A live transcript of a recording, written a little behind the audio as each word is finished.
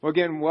Well,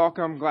 again,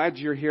 welcome. Glad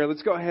you're here.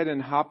 Let's go ahead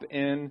and hop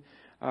in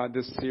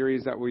this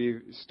series that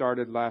we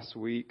started last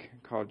week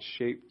called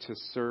Shape to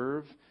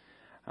Serve.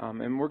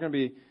 And we're going to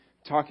be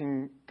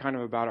talking kind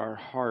of about our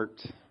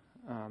heart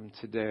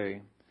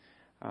today.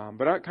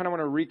 But I kind of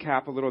want to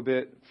recap a little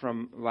bit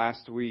from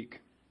last week.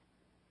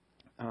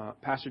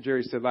 Pastor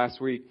Jerry said last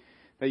week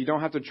that you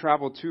don't have to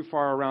travel too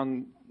far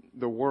around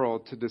the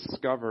world to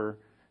discover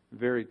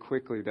very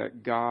quickly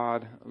that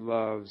God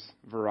loves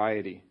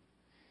variety.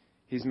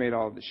 He's made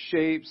all the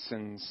shapes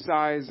and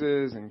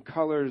sizes and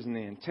colors and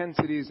the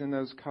intensities in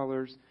those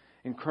colors.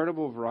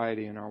 Incredible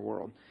variety in our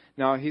world.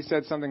 Now, he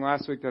said something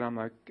last week that I'm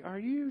like, are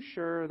you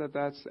sure that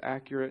that's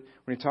accurate?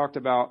 When he talked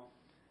about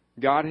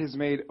God has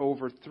made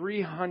over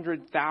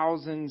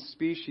 300,000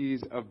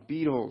 species of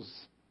beetles.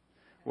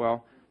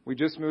 Well, we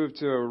just moved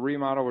to a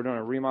remodel. We're doing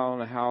a remodel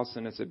in a house,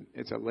 and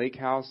it's a lake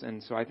house.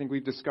 And so I think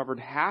we've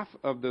discovered half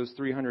of those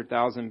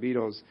 300,000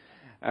 beetles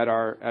at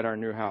our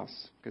new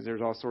house because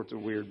there's all sorts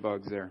of weird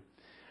bugs there.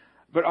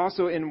 But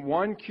also in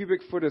 1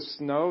 cubic foot of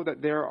snow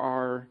that there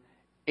are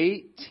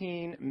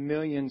 18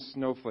 million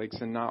snowflakes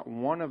and not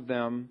one of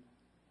them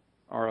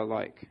are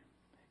alike.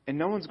 And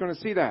no one's going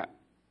to see that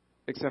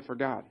except for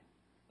God.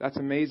 That's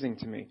amazing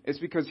to me. It's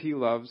because He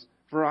loves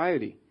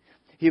variety.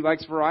 He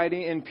likes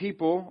variety in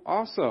people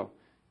also.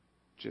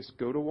 Just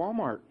go to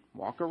Walmart,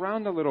 walk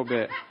around a little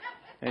bit,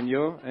 and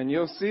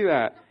you'll see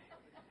that.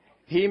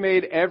 He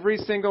made every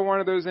single one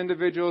of those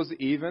individuals,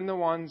 even the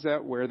ones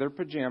that wear their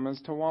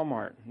pajamas to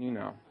Walmart. You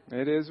know,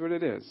 it is what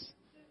it is.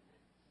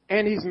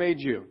 And He's made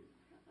you.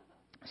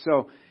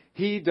 So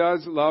He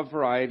does love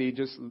variety.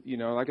 Just,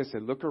 like I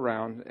said, look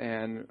around.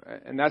 And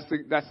that's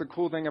the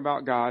cool thing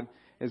about God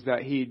is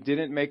that He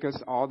didn't make us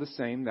all the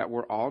same, that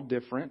we're all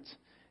different.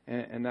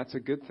 And that's a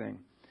good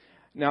thing.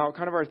 Now,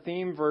 kind of our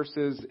theme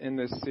verses in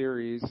this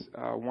series,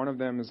 one of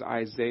them is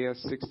Isaiah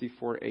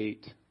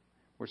 64:8,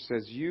 which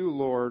says, "You,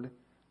 Lord,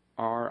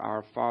 are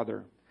our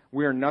Father.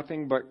 We are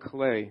nothing but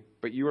clay,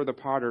 but you are the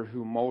potter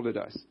who molded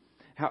us."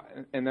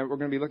 And then we're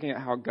going to be looking at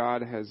how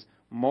God has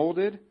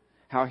molded,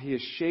 how He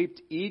has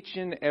shaped each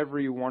and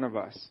every one of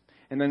us.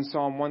 And then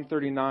Psalm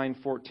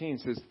 139:14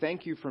 says,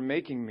 "Thank you for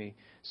making me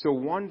so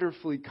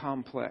wonderfully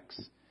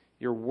complex.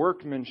 Your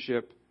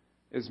workmanship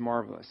is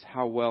marvelous.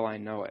 How well I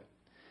know it."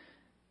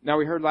 Now,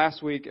 we heard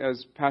last week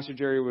as Pastor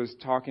Jerry was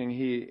talking,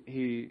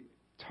 he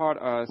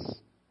taught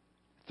us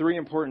 3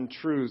 important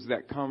truths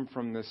that come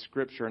from this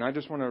scripture. And I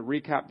just want to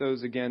recap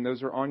those again.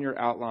 Those are on your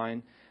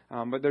outline.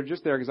 But they're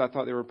just there because I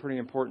thought they were pretty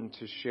important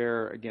to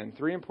share again.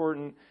 3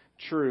 important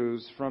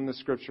truths from the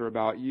scripture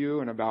about you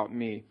and about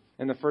me.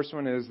 And the first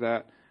one is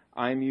that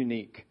I'm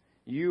unique.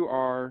 You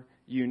are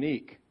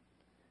unique.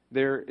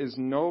 There is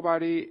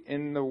nobody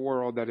in the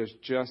world that is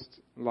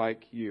just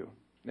like you.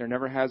 There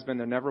never has been.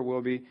 There never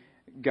will be.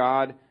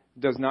 God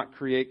does not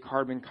create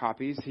carbon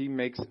copies. He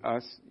makes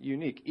us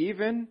unique.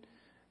 Even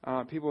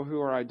people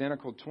who are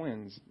identical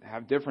twins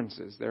have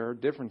differences. There are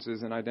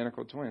differences in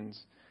identical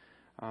twins.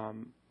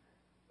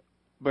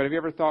 But have you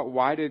ever thought,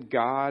 why did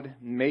God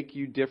make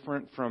you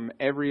different from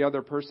every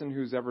other person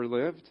who's ever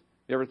lived?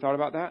 You ever thought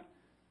about that?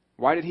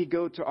 Why did He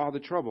go to all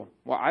the trouble?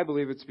 Well, I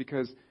believe it's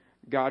because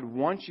God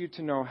wants you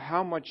to know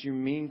how much you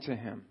mean to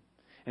Him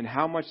and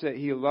how much that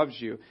He loves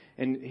you.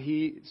 And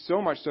He,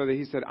 so much so that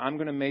He said, I'm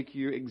going to make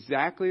you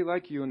exactly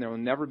like you, and there will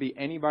never be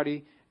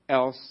anybody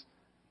else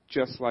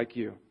just like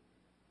you.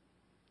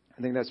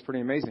 I think that's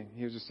pretty amazing.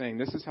 He was just saying,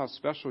 this is how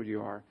special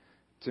you are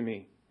to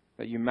me,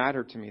 that you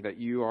matter to me, that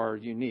you are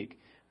unique.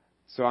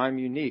 So I'm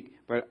unique,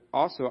 but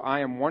also I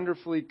am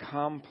wonderfully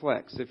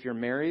complex. If you're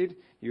married,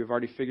 you've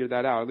already figured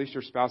that out. At least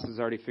your spouse has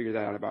already figured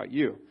that out about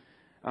you.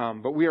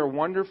 But we are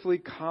wonderfully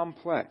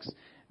complex.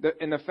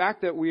 And the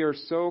fact that we are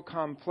so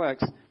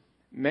complex,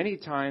 many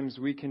times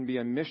we can be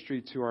a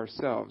mystery to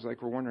ourselves.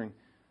 Like we're wondering,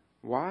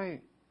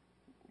 why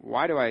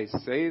do I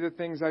say the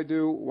things I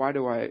do? Why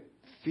do I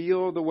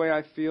feel the way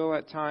I feel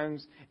at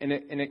times? And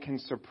it can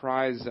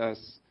surprise us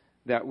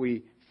that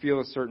we feel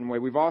a certain way.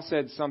 We've all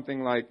said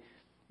something like,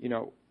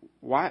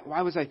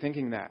 why was I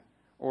thinking that?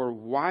 Or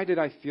why did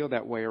I feel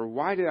that way? Or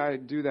why did I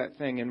do that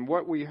thing? And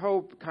what we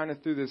hope kind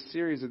of through this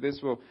series of this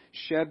will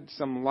shed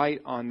some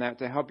light on that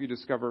to help you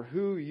discover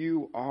who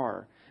you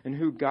are and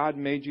who God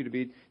made you to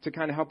be, to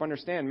kind of help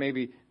understand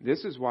maybe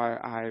this is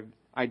why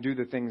I do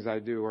the things I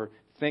do or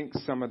think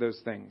some of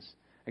those things.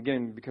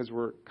 Again, because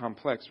we're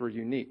complex, we're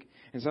unique.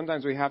 And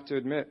sometimes we have to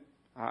admit,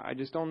 I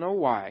just don't know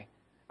why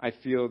I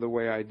feel the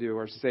way I do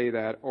or say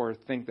that or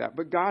think that.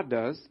 But God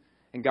does.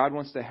 And God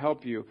wants to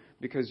help you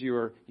because you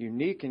are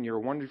unique and you're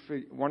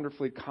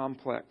wonderfully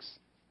complex.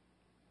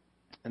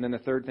 And then the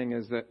third thing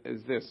is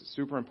this,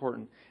 super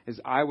important, is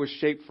I was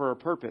shaped for a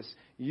purpose.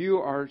 You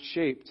are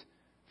shaped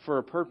for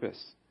a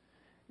purpose.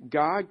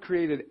 God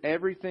created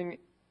everything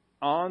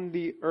on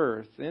the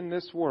earth, in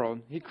this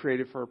world, He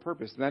created for a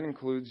purpose. That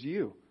includes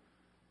you.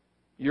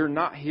 You're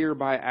not here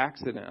by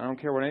accident. I don't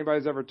care what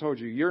anybody's ever told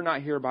you. You're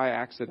not here by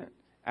accident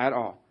at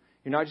all.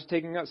 You're not just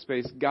taking up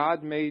space.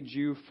 God made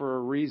you for a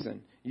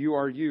reason. You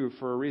are you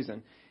for a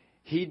reason.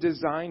 He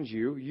designed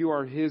you. You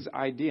are His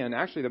idea. And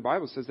actually, the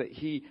Bible says that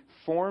He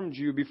formed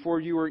you before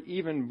you were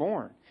even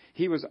born.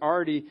 He was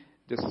already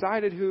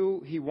decided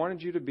who He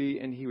wanted you to be,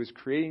 and He was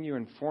creating you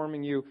and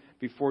forming you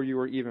before you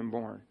were even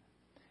born.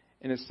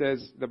 And it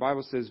says, the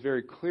Bible says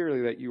very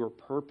clearly that you were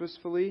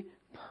purposefully,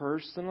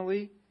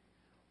 personally,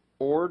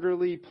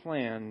 orderly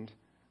planned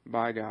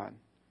by God.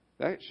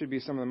 That should be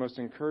some of the most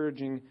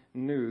encouraging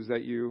news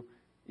that you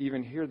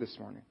even hear this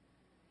morning.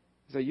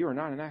 Is that you are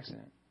not an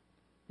accident.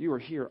 You are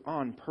here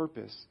on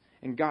purpose.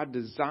 And God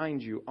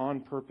designed you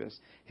on purpose.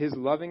 His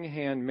loving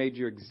hand made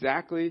you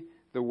exactly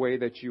the way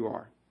that you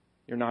are.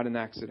 You're not an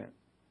accident.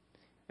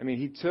 I mean,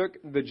 He took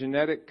the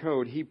genetic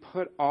code. He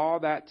put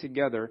all that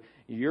together.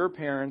 Your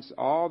parents,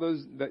 all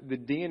those, the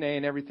DNA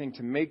and everything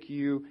to make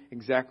you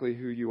exactly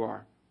who you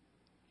are.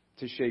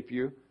 To shape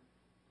you,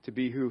 to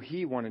be who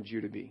He wanted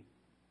you to be.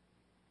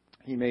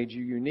 He made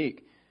you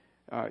unique.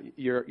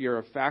 You're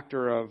a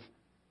factor of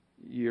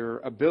your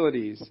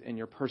abilities and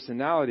your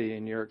personality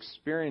and your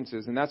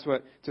experiences. And that's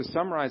what, to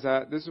summarize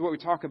that, this is what we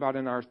talk about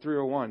in our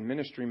 301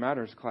 Ministry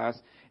Matters class,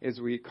 is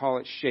we call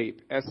it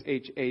SHAPE,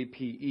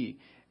 SHAPE.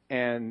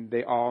 And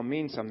they all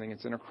mean something.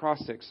 It's an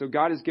acrostic. So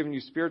God has given you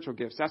spiritual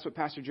gifts. That's what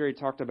Pastor Jerry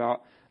talked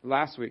about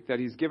last week, that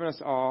He's given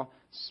us all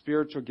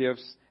spiritual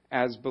gifts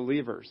as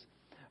believers.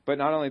 But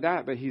not only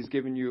that, but He's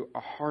given you a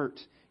heart,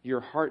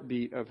 your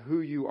heartbeat of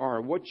who you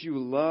are, what you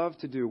love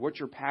to do, what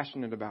you're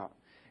passionate about.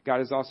 God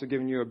has also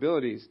given you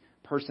abilities,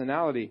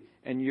 personality,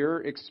 and your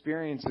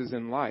experiences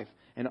in life.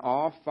 And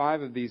all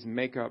 5 of these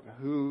make up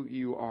who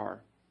you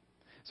are.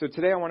 So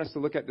today I want us to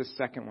look at the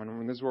second one,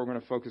 and this is what we're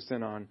going to focus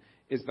in on,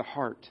 is the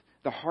heart.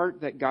 The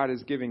heart that God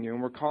has given you.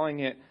 And we're calling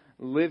it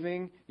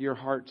living your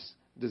heart's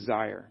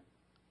desire.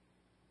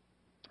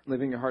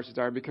 Living your heart's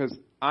desire, because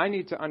I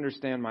need to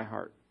understand my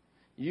heart.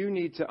 You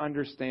need to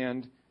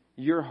understand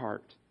your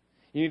heart.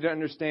 You need to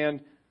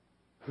understand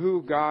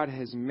who God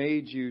has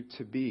made you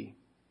to be.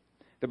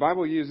 The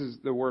Bible uses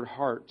the word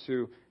heart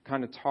to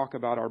kind of talk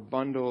about our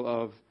bundle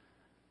of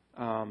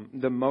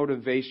the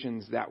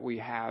motivations that we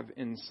have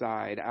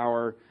inside,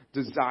 our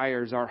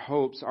desires, our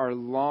hopes, our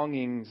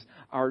longings,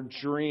 our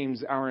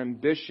dreams, our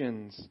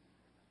ambitions,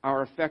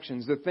 our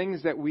affections, the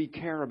things that we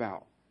care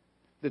about,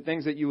 the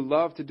things that you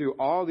love to do.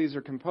 All these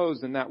are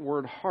composed in that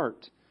word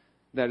heart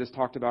that is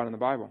talked about in the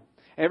Bible.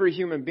 Every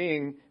human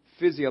being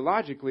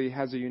physiologically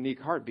has a unique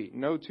heartbeat.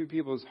 No two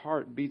people's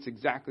heart beats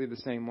exactly the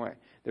same way.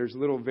 There's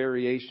little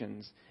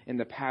variations in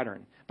the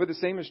pattern. But the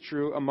same is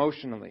true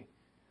emotionally.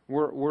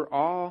 We're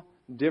all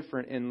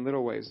different in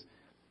little ways.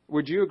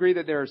 Would you agree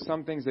that there are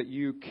some things that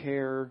you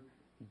care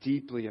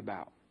deeply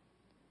about?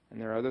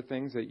 And there are other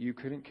things that you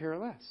couldn't care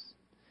less.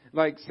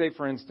 Like, say,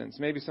 for instance,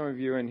 maybe some of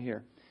you in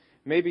here,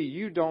 maybe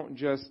you don't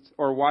just,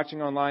 or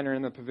watching online or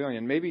in the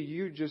pavilion, maybe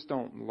you just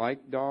don't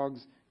like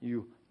dogs,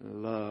 you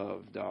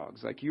love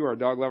dogs. Like, you are a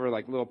dog lover,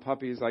 like little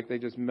puppies, like they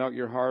just melt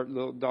your heart,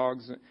 little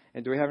dogs.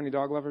 And do we have any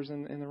dog lovers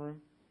in the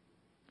room?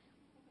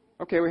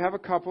 Okay, we have a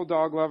couple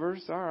dog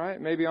lovers. All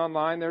right, maybe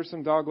online there's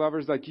some dog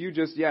lovers like you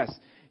just, yes,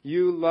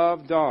 you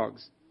love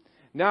dogs.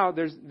 Now,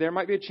 there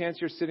might be a chance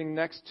you're sitting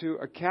next to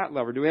a cat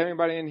lover. Do we have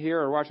anybody in here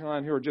or watching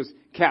online who are just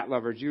cat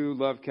lovers? You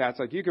love cats.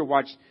 Like, you could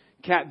watch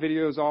cat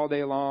videos all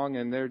day long,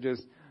 and they're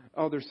just,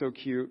 oh, they're so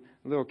cute,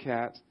 little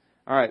cats.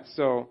 All right,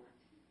 so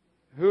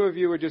who of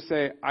you would just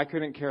say, I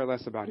couldn't care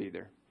less about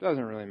either?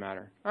 Doesn't really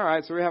matter. All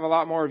right, so we have a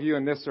lot more of you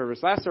in this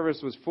service. Last service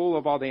was full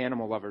of all the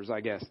animal lovers,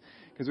 I guess,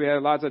 because we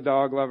had lots of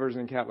dog lovers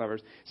and cat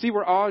lovers. See,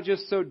 we're all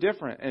just so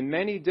different in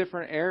many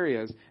different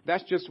areas.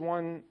 That's just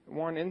one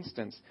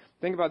instance.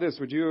 Think about this.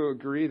 Would you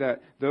agree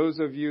that those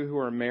of you who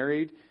are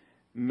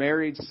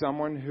married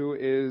someone who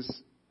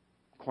is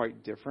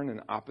quite different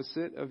and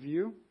opposite of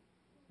you?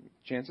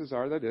 Chances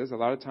are that is. A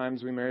lot of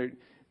times we marry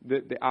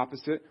the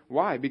opposite.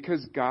 Why?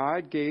 Because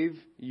God gave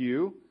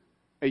you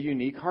a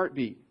unique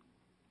heartbeat.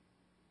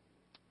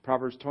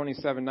 Proverbs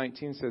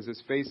 27:19 says,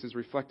 His face is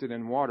reflected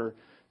in water,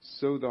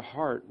 so the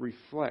heart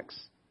reflects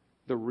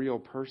the real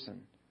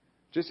person.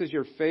 Just as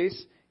your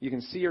face, you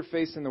can see your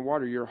face in the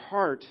water, your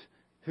heart,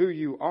 who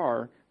you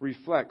are,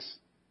 reflects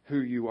who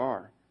you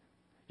are.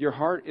 Your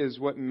heart is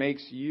what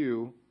makes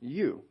you,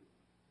 you.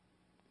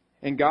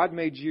 And God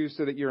made you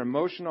so that your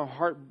emotional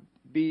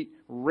heartbeat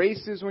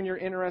races when you're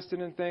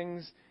interested in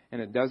things, and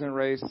it doesn't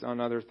race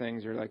on other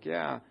things. You're like,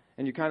 yeah.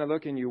 And you kind of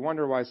look and you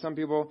wonder why some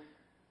people,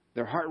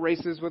 their heart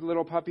races with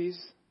little puppies.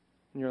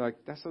 And you're like,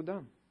 that's so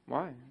dumb.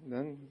 Why?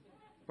 Then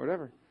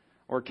whatever.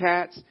 Or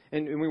cats.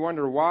 And we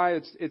wonder why.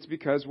 It's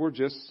because we're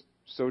just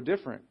so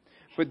different.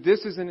 But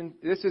this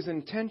is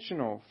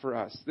intentional for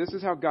us. This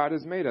is how God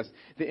has made us.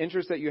 The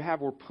interests that you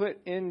have were put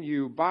in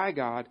you by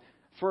God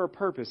for a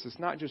purpose. It's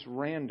not just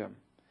random.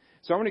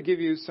 So I'm going to give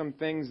you some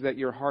things that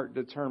your heart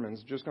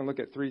determines. Just going to look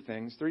at 3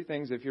 things. 3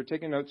 things. If you're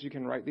taking notes, you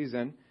can write these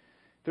in.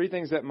 3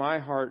 things that my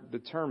heart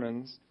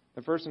determines.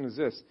 The first one is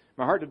this.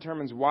 My heart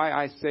determines why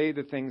I say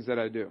the things that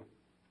I do.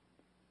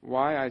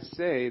 Why I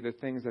say the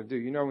things I do.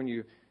 You know, when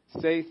you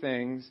say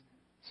things,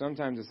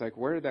 Sometimes it's like,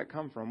 where did that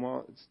come from?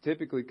 Well, it's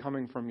typically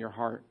coming from your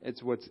heart.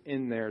 It's what's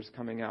in there is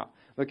coming out.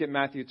 Look at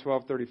Matthew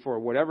 12:34.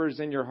 Whatever is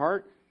in your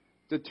heart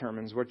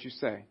determines what you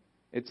say.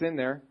 It's in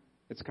there.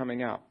 It's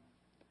coming out.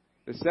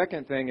 The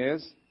second thing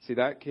is, see,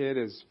 that kid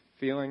is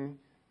feeling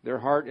their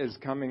heart is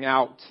coming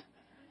out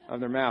of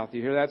their mouth.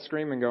 You hear that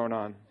screaming going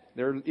on.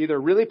 They're either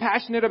really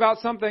passionate about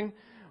something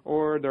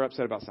or they're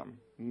upset about something.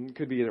 It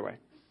could be either way.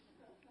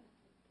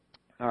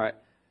 All right.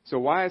 So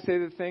why I say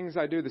the things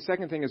I do. The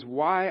second thing is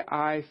why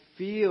I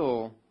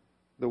feel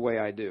the way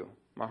I do.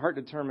 My heart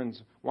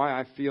determines why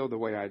I feel the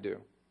way I do.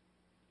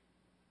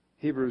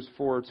 Hebrews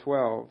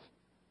 4:12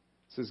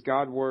 says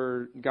God's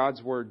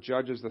word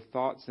judges the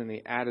thoughts and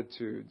the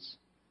attitudes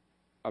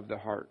of the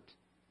heart.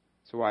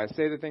 So why I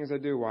say the things I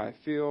do, why I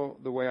feel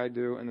the way I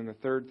do, and then the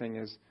third thing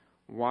is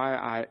why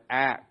I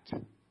act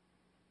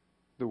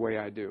the way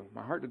I do.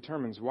 My heart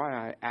determines why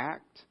I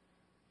act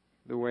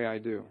the way I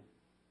do.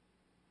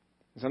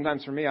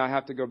 Sometimes for me, I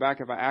have to go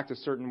back. If I act a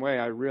certain way,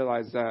 I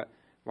realize that,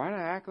 why did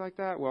I act like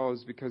that? Well,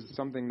 it's because of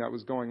something that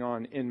was going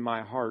on in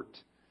my heart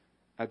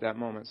at that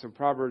moment. So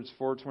Proverbs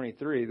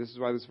 4:23, this is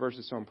why this verse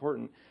is so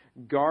important.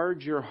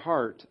 Guard your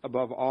heart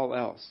above all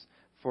else,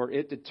 for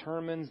it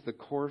determines the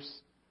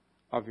course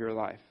of your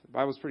life. The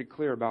Bible's pretty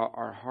clear about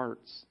our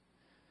hearts.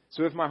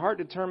 So if my heart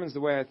determines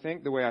the way I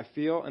think, the way I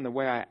feel, and the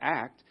way I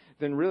act,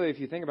 then really, if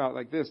you think about it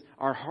like this,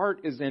 our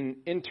heart is an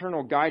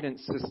internal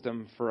guidance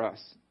system for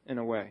us, in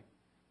a way.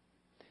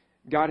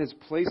 God has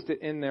placed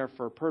it in there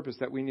for a purpose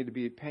that we need to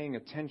be paying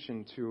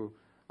attention to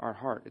our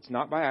heart. It's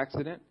not by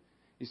accident.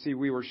 You see,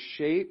 we were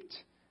shaped,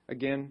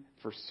 again,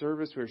 for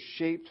service. We were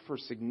shaped for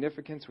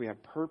significance. We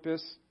have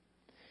purpose.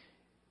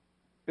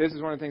 This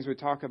is one of the things we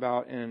talk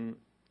about in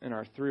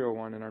our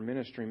 301, in our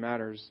Ministry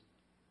Matters,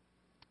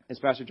 as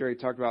Pastor Jerry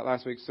talked about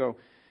last week. So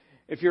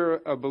if you're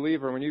a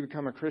believer, when you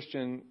become a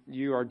Christian,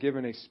 you are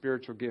given a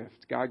spiritual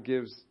gift. God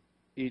gives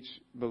each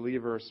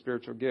believer a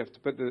spiritual gift.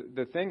 But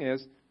the thing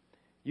is,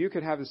 you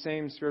could have the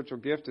same spiritual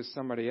gift as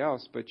somebody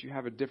else, but you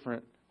have a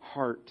different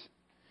heart.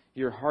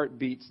 Your heart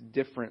beats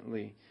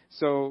differently.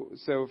 So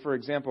for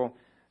example,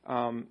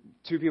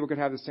 two people could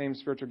have the same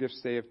spiritual gift,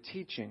 say, of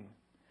teaching.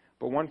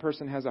 But one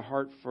person has a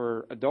heart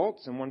for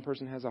adults and one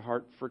person has a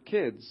heart for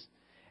kids.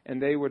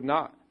 And they would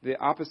not, the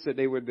opposite,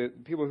 the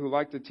people who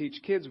like to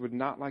teach kids would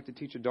not like to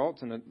teach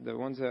adults, and the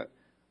ones that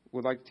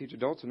would like to teach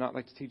adults would not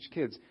like to teach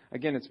kids.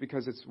 Again, it's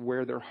because it's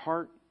where their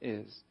heart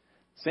is.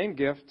 Same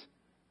gift,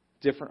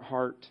 different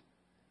heart.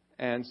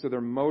 And so they're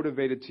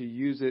motivated to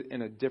use it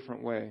in a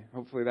different way.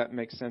 Hopefully that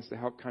makes sense to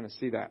help kind of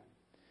see that.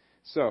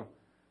 So,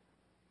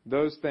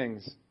 those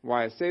things,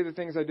 why I say the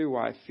things I do,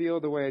 why I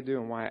feel the way I do,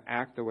 and why I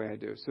act the way I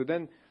do. So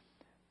then,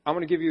 I'm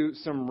going to give you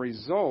some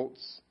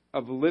results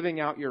of living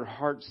out your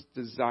heart's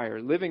desire,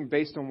 living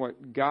based on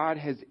what God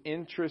has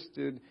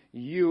interested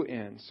you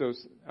in. So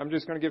I'm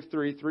just going to give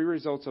three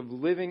results of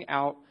living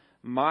out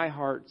my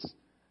heart's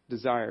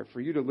desire,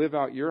 for you to live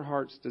out your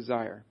heart's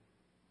desire.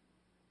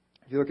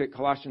 If you look at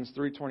Colossians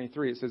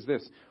 3:23, it says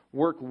this: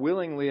 work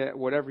willingly at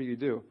whatever you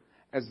do,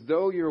 as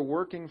though you're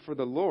working for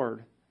the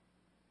Lord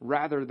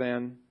rather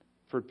than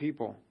for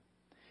people.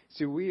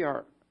 See, we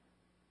are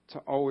to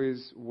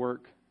always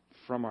work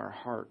from our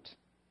heart.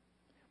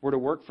 We're to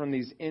work from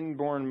these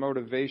inborn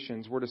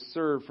motivations. We're to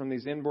serve from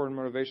these inborn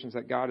motivations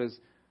that God has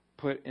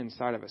put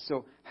inside of us.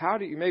 So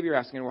maybe you're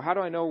asking, well, how do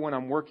I know when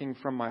I'm working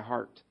from my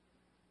heart?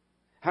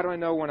 How do I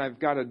know when I've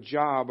got a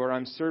job or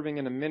I'm serving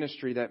in a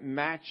ministry that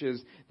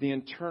matches the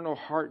internal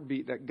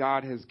heartbeat that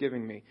God has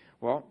given me?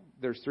 Well,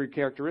 there's three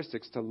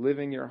characteristics to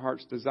living your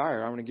heart's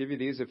desire. I'm going to give you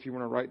these if you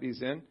want to write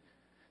these in.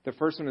 The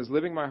first one is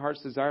living my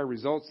heart's desire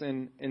results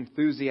in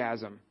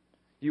enthusiasm.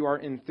 You are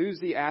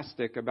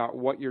enthusiastic about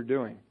what you're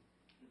doing.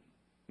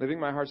 Living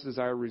my heart's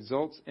desire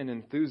results in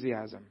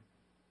enthusiasm.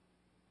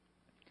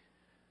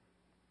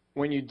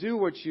 When you do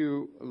what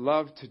you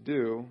love to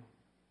do,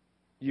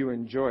 you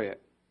enjoy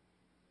it.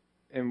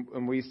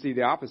 And we see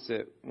the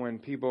opposite. When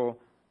people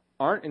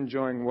aren't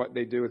enjoying what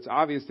they do, it's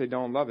obvious they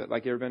don't love it.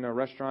 Like, you ever been to a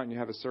restaurant and you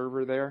have a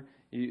server there?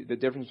 The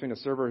difference between a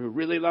server who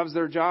really loves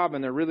their job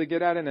and they're really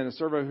good at it, and a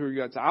server who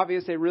it's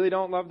obvious they really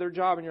don't love their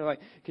job, and you're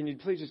like, can you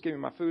please just give me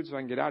my food so I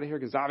can get out of here,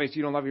 because obviously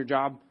you don't love your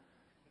job,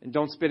 and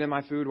don't spit in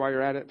my food while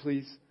you're at it,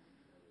 please.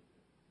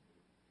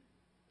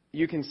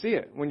 You can see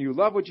it. When you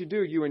love what you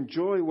do, you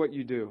enjoy what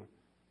you do.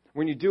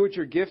 When you do what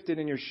you're gifted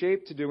and you're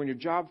shaped to do, when your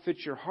job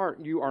fits your heart,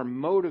 you are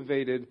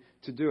motivated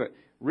to do it.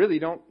 Really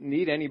don't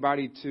need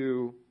anybody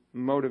to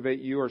motivate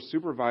you or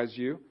supervise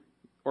you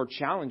or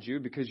challenge you,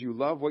 because you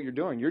love what you're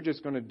doing. You're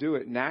just going to do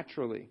it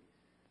naturally.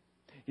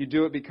 You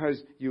do it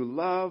because you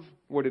love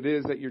what it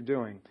is that you're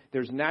doing.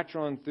 There's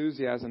natural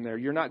enthusiasm there.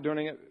 You're not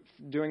doing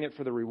it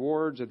for the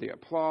rewards or the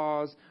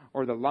applause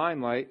or the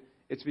limelight.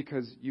 It's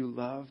because you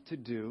love to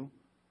do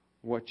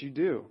what you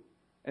do.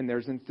 And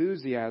there's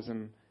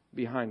enthusiasm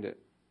behind it.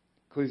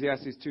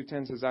 Ecclesiastes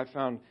 2:10 says, I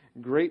found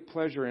great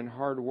pleasure in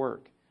hard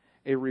work,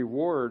 a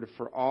reward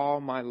for all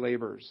my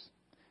labors.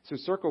 So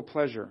circle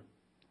pleasure.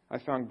 I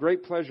found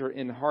great pleasure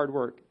in hard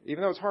work.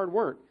 Even though it's hard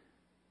work,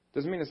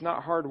 doesn't mean it's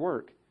not hard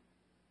work.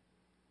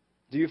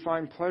 Do you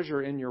find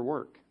pleasure in your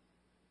work?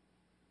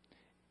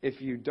 If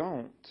you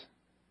don't,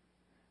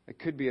 it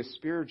could be a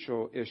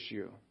spiritual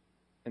issue.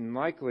 And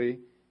likely,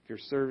 if you're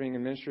serving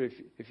in ministry,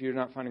 if you're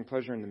not finding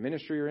pleasure in the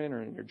ministry you're in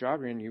or in your job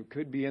you're in, you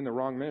could be in the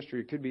wrong ministry.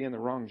 You could be in the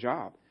wrong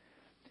job.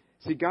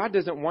 See, God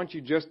doesn't want you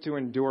just to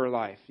endure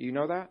life. You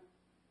know that?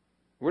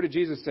 What did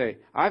Jesus say?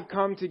 I've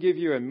come to give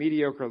you a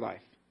mediocre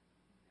life.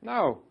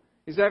 No.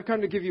 He said, I've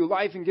come to give you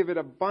life and give it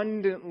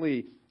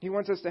abundantly. He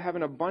wants us to have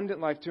an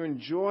abundant life, to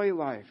enjoy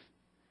life.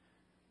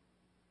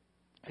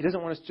 He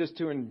doesn't want us just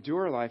to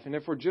endure life. And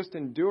if we're just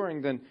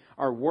enduring, then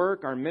our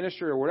work, our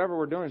ministry, or whatever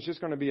we're doing is just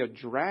going to be a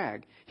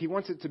drag. He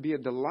wants it to be a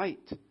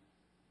delight.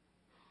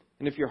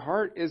 And if your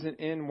heart isn't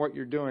in what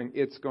you're doing,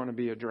 it's going to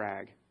be a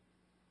drag.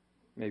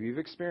 Maybe you've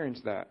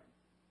experienced that.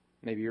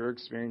 Maybe you're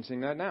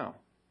experiencing that now.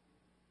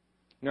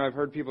 You know, I've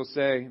heard people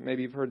say,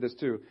 maybe you've heard this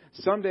too,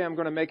 someday I'm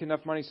going to make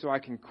enough money so I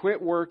can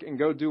quit work and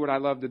go do what I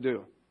love to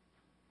do.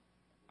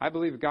 I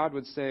believe God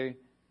would say,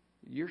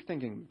 you're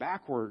thinking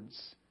backwards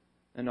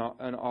in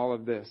all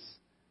of this.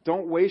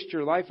 Don't waste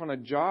your life on a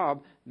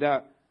job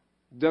that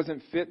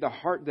doesn't fit the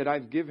heart that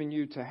I've given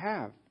you to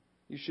have.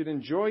 You should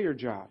enjoy your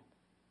job.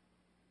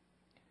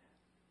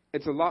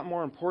 It's a lot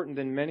more important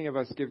than many of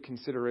us give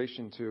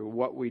consideration to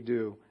what we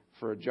do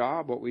for a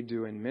job, what we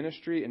do in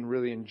ministry, and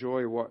really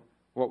enjoy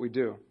what we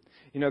do.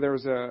 You know, there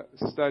was a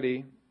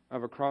study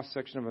of a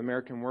cross-section of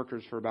American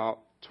workers for about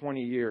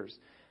 20 years.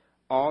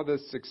 All the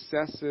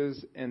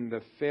successes and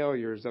the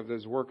failures of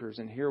those workers.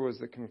 And here was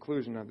the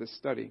conclusion of this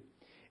study.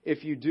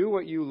 If you do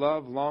what you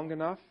love long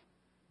enough,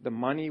 the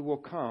money will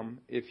come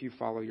if you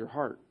follow your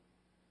heart.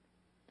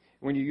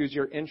 When you use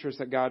your interests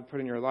that God put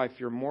in your life,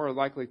 you're more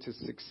likely to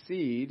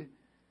succeed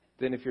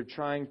than if you're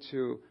trying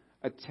to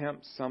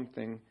attempt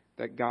something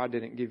that God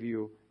didn't give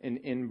you an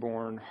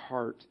inborn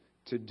heart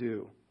to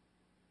do.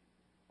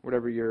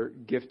 Whatever your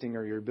gifting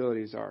or your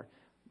abilities are.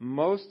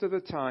 Most of the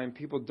time,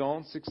 people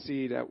don't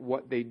succeed at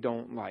what they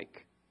don't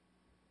like.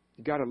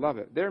 You got to love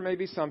it. There may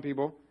be some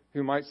people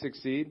who might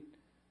succeed,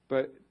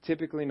 but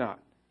typically not.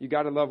 You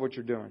got to love what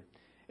you're doing.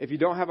 If you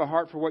don't have a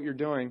heart for what you're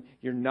doing,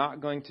 you're not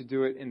going to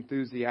do it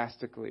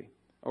enthusiastically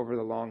over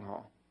the long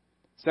haul.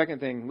 Second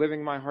thing,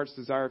 living my heart's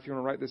desire, if you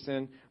want to write this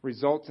in,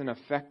 results in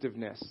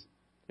effectiveness.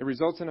 It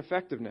results in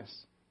effectiveness.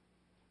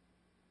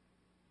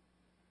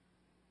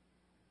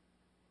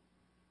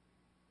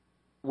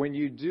 When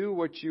you do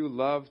what you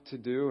love to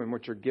do and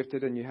what you're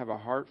gifted and you have a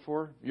heart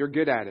for, you're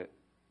good at it.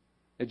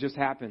 It just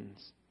happens.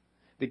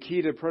 The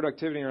key to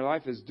productivity in your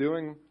life is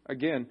doing,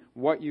 again,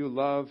 what you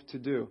love to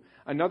do.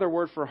 Another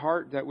word for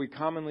heart that we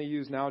commonly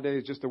use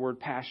nowadays is just the word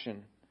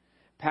passion.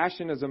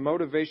 Passion is a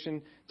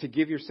motivation to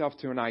give yourself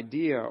to an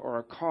idea or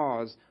a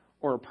cause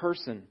or a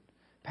person.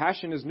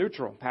 Passion is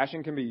neutral.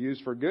 Passion can be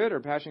used for good or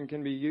passion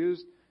can be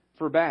used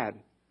for bad.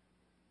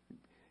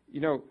 You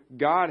know,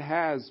 God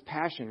has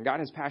passion. God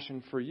has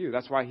passion for you.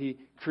 That's why He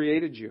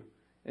created you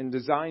and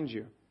designed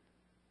you.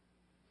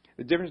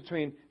 The difference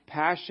between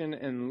passion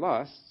and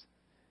lust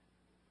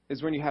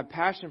is when you have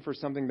passion for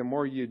something, the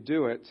more you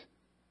do it,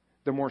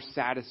 the more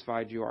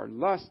satisfied you are.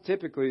 Lust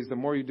typically is the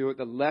more you do it,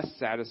 the less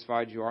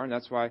satisfied you are. And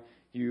that's why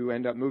you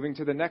end up moving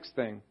to the next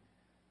thing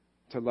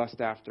to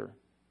lust after.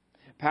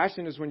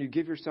 Passion is when you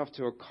give yourself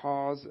to a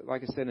cause,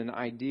 like I said, an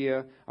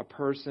idea, a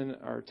person,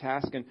 or a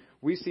task. And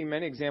we see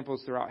many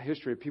examples throughout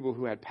history of people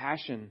who had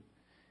passion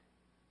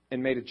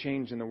and made a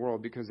change in the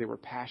world because they were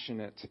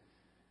passionate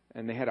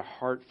and they had a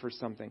heart for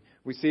something.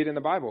 We see it in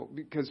the Bible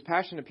because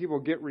passionate people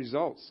get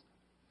results.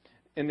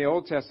 In the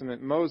Old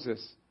Testament,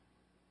 Moses,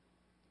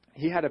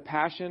 he had a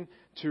passion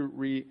to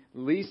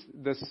release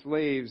the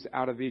slaves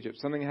out of Egypt,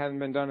 something that hadn't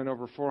been done in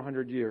over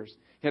 400 years.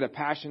 He had a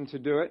passion to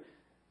do it.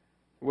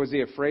 Was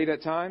he afraid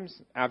at times?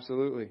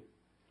 Absolutely.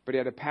 But he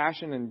had a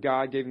passion, and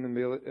God gave him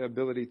the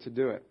ability to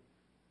do it.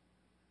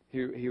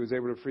 He was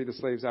able to free the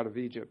slaves out of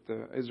Egypt,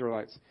 the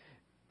Israelites.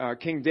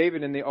 King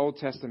David in the Old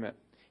Testament,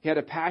 he had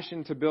a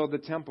passion to build the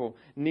temple.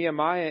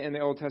 Nehemiah in the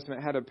Old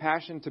Testament had a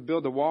passion to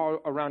build the wall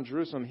around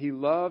Jerusalem. He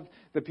loved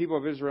the people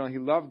of Israel, and he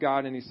loved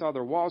God, and he saw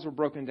their walls were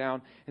broken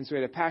down, and so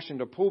he had a passion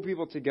to pull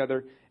people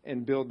together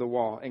and build the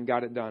wall, and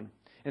got it done.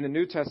 In the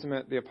New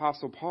Testament, the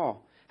Apostle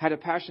Paul had a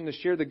passion to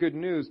share the good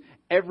news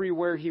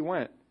everywhere he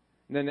went.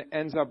 And then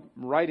ends up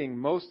writing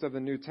most of the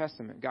New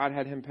Testament. God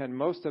had him pen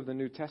most of the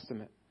New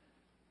Testament.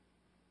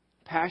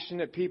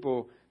 Passionate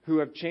people who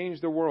have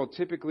changed the world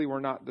typically were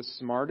not the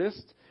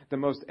smartest, the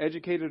most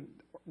educated,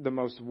 the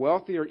most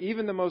wealthy, or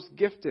even the most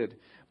gifted.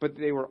 But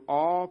they were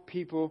all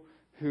people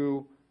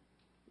who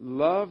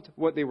loved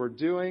what they were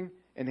doing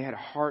and they had a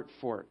heart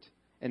for it.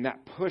 And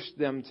that pushed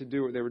them to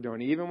do what they were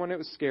doing. Even when it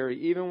was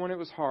scary, even when it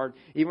was hard,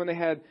 even when they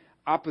had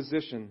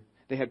opposition.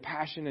 They had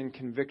passion and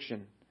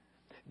conviction.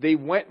 They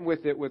went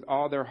with it with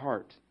all their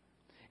heart.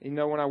 You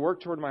know, when I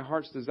work toward my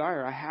heart's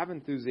desire, I have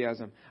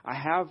enthusiasm. I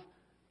have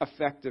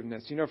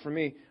effectiveness. You know, for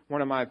me,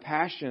 one of my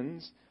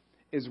passions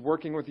is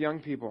working with young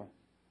people.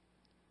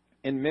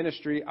 In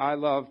ministry, I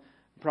love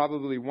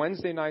probably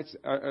Wednesday nights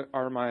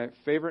are my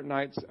favorite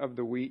nights of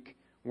the week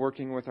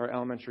working with our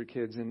elementary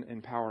kids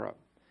in Power Up.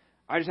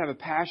 I just have a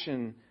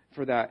passion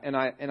for that. And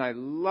I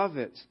love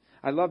it.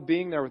 I love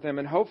being there with them.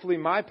 And hopefully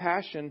my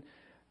passion,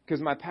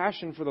 because my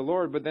passion for the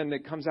Lord, but then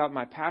it comes out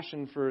my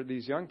passion for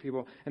these young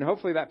people. And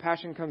hopefully that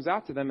passion comes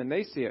out to them and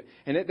they see it.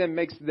 And it then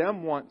makes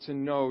them want to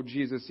know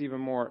Jesus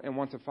even more and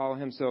want to follow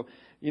him. So,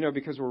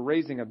 because we're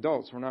raising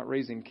adults, we're not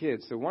raising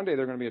kids. So one day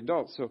they're going to be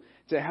adults. So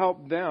to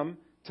help them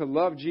to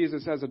love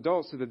Jesus as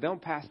adults so that they'll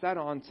pass that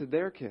on to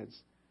their kids.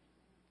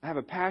 I have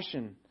a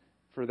passion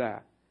for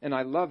that. And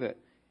I love it.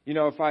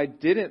 If I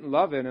didn't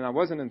love it and I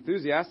wasn't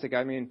enthusiastic,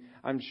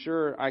 I'm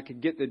sure I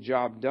could get the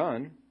job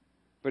done.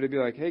 But it'd be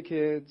like, hey,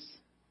 kids,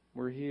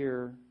 we're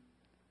here.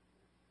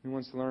 Who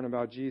wants to learn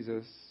about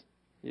Jesus?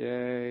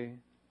 Yay.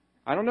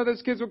 I don't know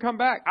those kids would come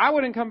back. I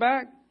wouldn't come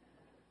back.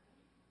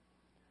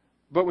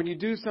 But when you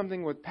do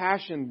something with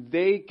passion,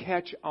 they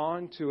catch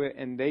on to it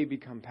and they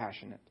become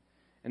passionate.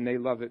 And they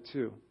love it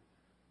too.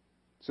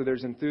 So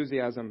there's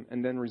enthusiasm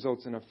and then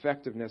results in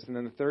effectiveness. And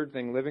then the third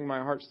thing, living my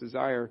heart's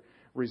desire,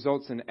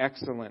 results in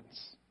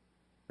excellence.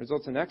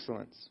 Results in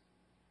excellence.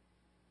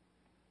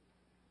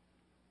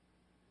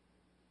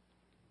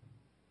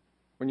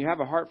 When you have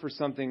a heart for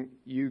something,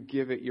 you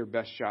give it your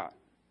best shot.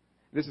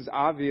 This is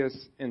obvious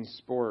in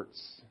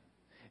sports.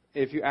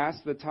 If you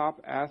ask the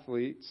top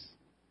athletes,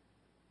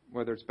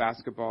 whether it's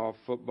basketball,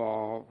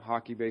 football,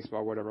 hockey,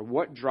 baseball, whatever,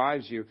 what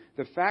drives you?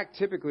 The fact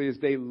typically is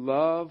they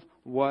love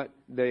what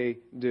they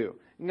do.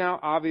 Now,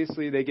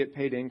 obviously, they get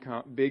paid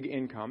big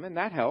income, and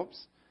that helps.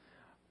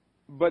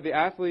 But the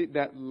athlete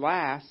that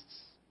lasts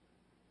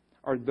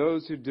are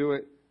those who do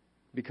it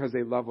because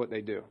they love what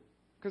they do.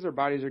 Because their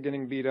bodies are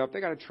getting beat up. They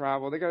got to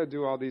travel. They got to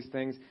do all these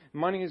things.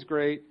 Money is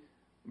great,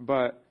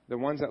 but the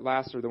ones that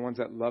last are the ones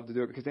that love to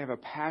do it because they have a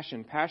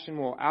passion. Passion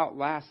will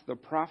outlast the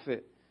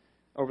profit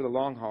over the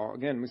long haul.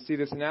 Again, we see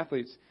this in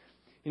athletes.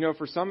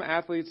 For some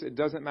athletes, it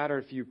doesn't matter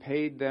if you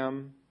paid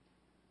them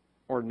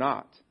or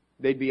not.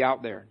 They'd be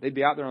out there. They'd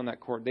be out there on that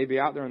court. They'd be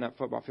out there on that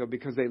football field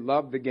because they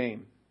love the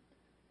game.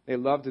 They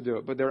love to do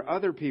it. But there are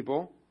other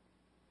people,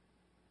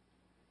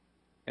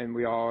 and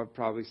we all have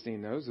probably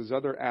seen those. There's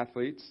other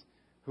athletes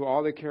who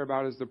all they care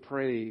about is the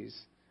praise.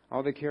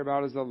 All they care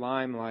about is the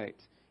limelight.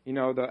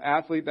 The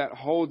athlete that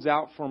holds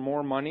out for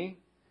more money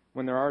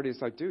when they're already,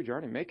 it's like, dude, you're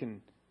already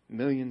making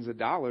millions of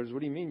dollars. What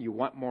do you mean you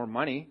want more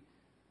money?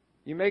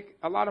 You make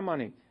a lot of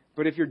money.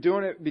 But if you're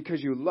doing it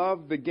because you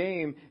love the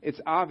game,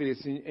 it's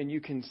obvious and you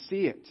can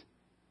see it.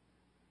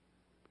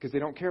 Because they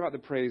don't care about the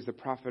praise, the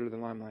profit, or the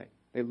limelight.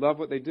 They love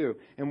what they do.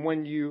 And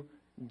when you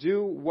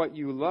do what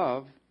you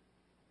love,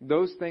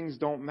 those things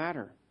don't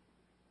matter.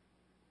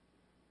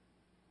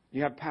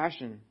 You have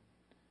passion.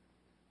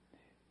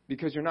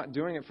 Because you're not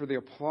doing it for the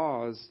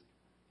applause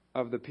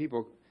of the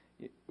people.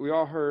 We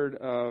all heard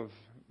of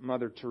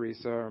Mother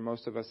Teresa, or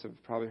most of us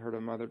have probably heard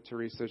of Mother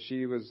Teresa.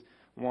 She was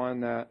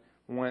one that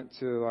went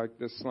to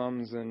the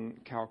slums in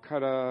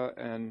Calcutta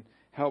and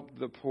helped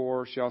the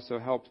poor. She also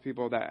helped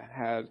people that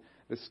had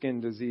the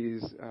skin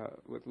disease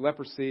with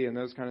leprosy and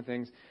those kind of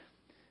things.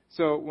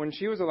 So when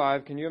she was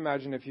alive, can you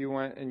imagine if you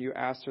went and you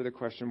asked her the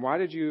question, why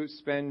did you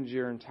spend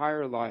your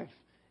entire life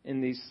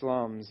in these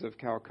slums of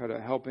Calcutta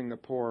helping the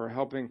poor,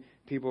 helping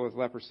people with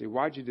leprosy?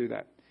 Why'd you do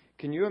that?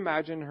 Can you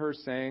imagine her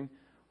saying,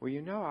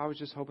 well, I was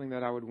just hoping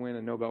that I would win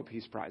a Nobel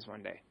Peace Prize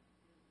one day?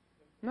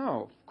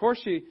 No. Of course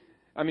she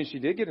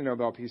did get a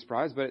Nobel Peace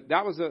Prize, but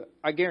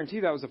I guarantee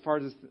that was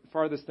the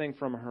farthest thing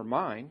from her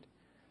mind.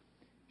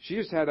 She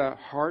just had a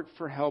heart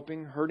for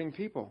helping hurting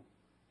people.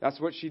 That's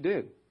what she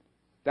did.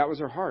 That was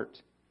her heart.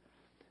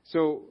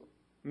 So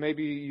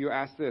maybe you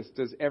ask this,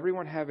 does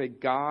everyone have a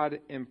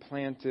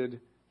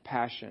God-implanted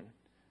passion?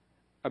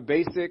 A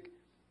basic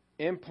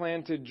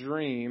implanted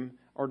dream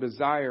or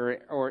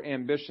desire or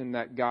ambition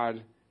that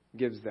God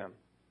gives them?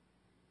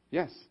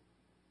 Yes.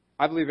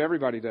 I believe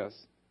everybody does.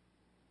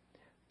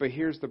 But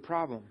here's the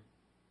problem.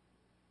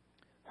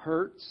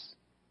 Hurts,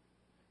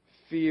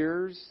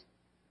 fears,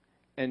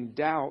 and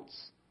doubts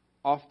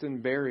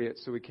often bury it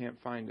so we can't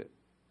find it.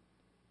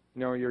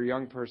 You're a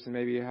young person,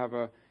 maybe you have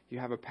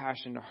a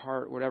passion, a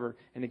heart, whatever,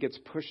 and it gets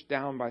pushed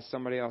down by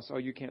somebody else. Oh,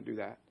 you can't do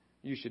that.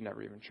 You should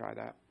never even try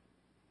that.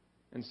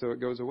 And so it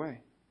goes away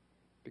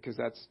because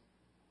that's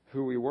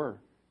who we were.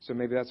 So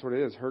maybe that's what it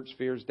is. Hurts,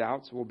 fears,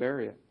 doubts will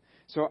bury it.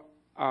 So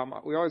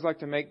we always like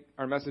to make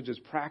our messages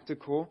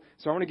practical.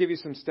 So I want to give you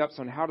some steps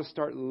on how to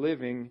start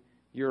living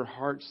your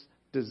heart's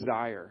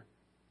desire.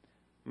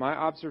 My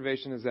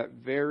observation is that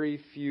very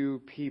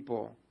few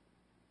people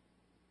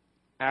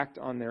act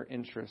on their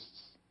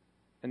interests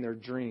and their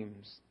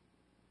dreams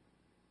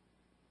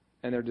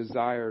and their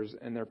desires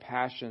and their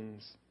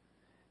passions.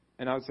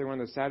 And I would say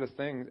one of the saddest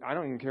things, I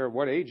don't even care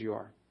what age you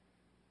are.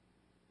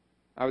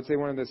 I would say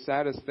one of the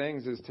saddest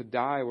things is to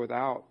die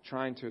without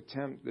trying to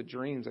attempt the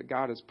dreams that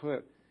God has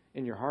put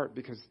in your heart,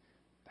 because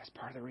that's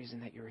part of the reason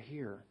that you're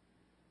here.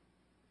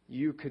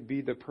 You could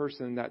be the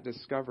person that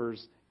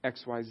discovers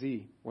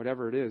XYZ,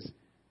 whatever it is,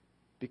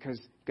 because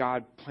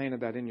God planted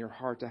that in your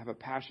heart to have a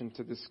passion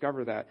to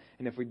discover that.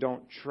 And if we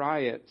don't try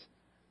it,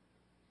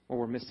 well,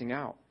 we're missing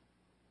out.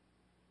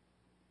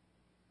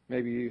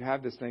 Maybe you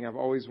have this thing, I've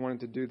always wanted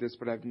to do this,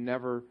 but I've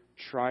never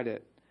tried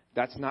it.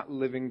 That's not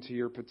living to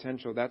your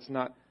potential. That's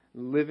not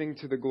living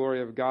to the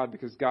glory of God,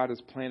 because God has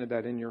planted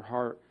that in your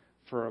heart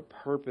for a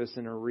purpose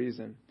and a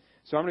reason.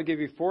 So I'm going to give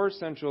you 4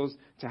 essentials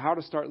to how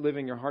to start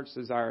living your heart's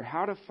desire,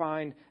 how to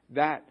find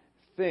that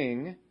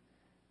thing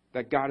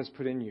that God has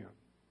put in you.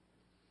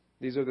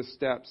 These are the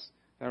steps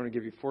that I'm going to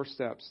give you, 4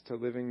 steps to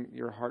living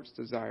your heart's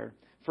desire.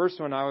 First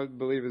one I would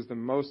believe is the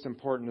most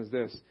important is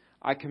this: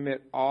 I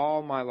commit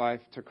all my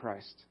life to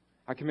Christ.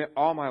 I commit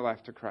all my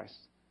life to Christ.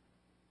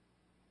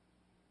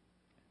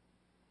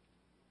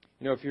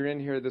 You know, if you're in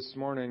here this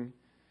morning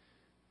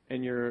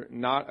and you're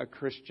not a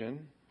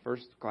Christian,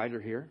 first, glad you're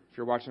here. If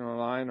you're watching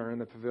online or in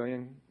the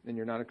pavilion and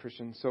you're not a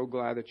Christian, so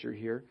glad that you're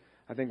here.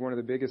 I think one of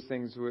the biggest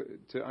things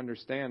to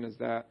understand is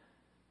that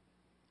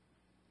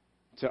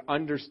to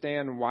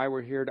understand why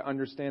we're here, to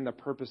understand the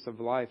purpose of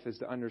life, is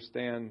to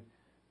understand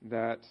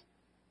that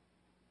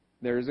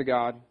there is a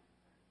God,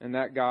 and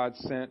that God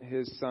sent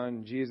His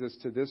Son, Jesus,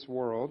 to this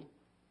world,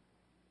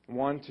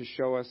 one, to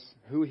show us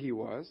who He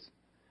was,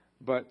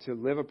 but to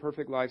live a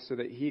perfect life so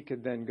that He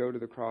could then go to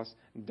the cross,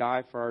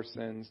 die for our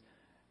sins,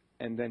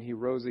 and then He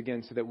rose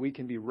again so that we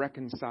can be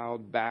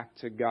reconciled back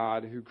to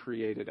God who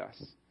created us.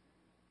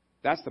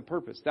 That's the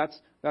purpose.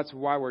 That's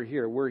why we're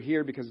here. We're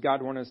here because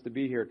God wanted us to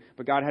be here.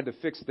 But God had to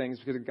fix things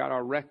because it got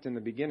all wrecked in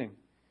the beginning.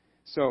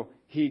 So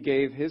He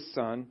gave His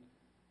Son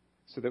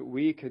so that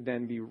we could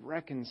then be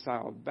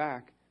reconciled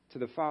back to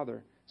the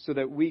Father. So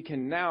that we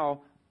can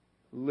now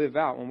live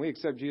out. When we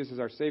accept Jesus as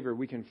our Savior,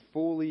 we can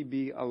fully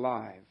be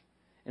alive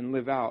and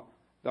live out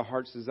the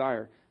heart's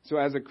desire. So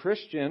as a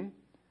Christian,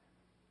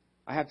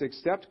 I have to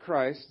accept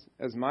Christ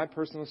as my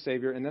personal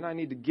Savior, and then I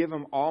need to give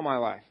Him all my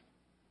life.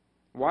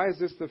 Why is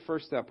this the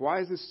first step?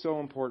 Why is this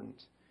so important?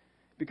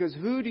 Because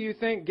who do you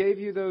think gave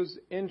you those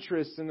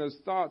interests and those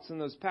thoughts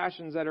and those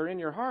passions that are in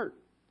your heart?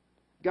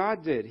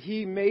 God did.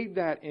 He made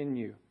that in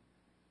you.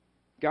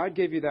 God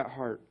gave you that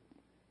heart.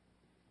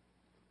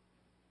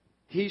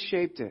 He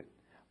shaped it.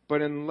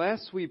 But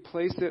unless we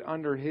place it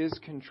under His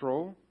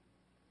control,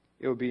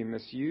 it will be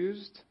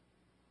misused.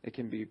 It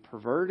can be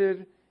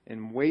perverted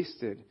and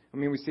wasted. I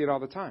mean, we see it all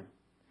the time.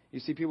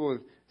 You see people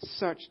with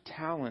such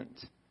talent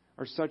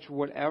or such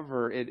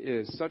whatever it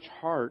is, such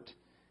heart,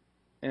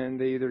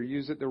 and they either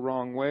use it the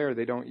wrong way or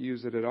they don't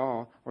use it at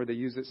all, or they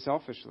use it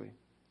selfishly.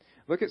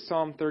 Look at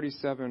Psalm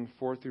 37,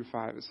 4 through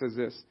 5. It says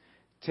this: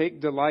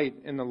 "Take delight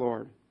in the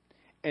Lord,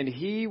 and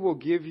He will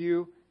give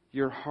you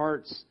your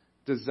heart's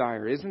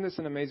desire." Isn't this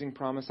an amazing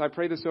promise? I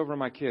pray this over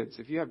my kids.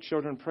 If you have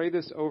children, pray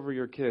this over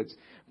your kids.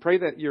 Pray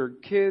that your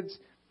kids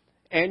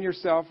and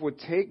yourself would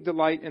take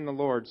delight in the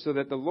Lord, so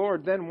that the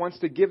Lord then wants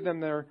to give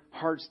them their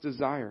heart's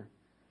desire.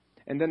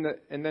 And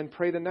then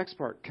pray the next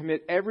part.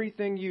 Commit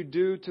everything you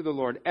do to the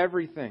Lord.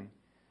 Everything.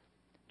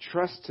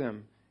 Trust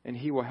Him, and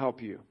He will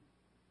help you.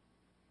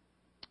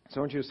 So I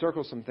want you to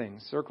circle some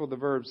things. Circle the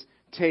verbs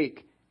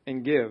take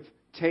and give.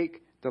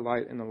 Take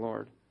delight in the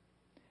Lord,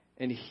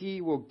 and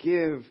He will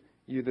give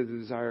you the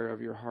desire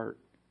of your heart.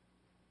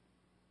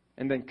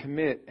 And then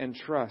commit and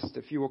trust.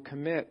 If you will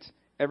commit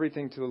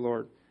everything to the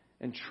Lord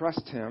and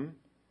trust Him,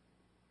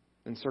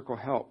 then circle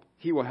help.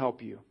 He will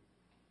help you.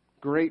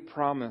 Great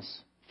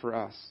promise for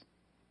us.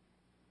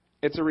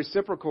 It's a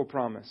reciprocal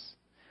promise.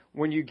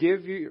 When you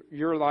give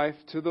your life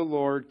to the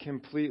Lord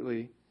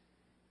completely,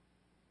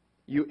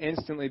 you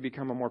instantly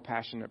become a more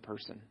passionate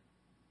person.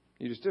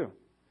 You just do.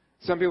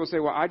 Some people say,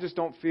 well, I just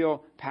don't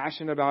feel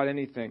passionate about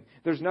anything.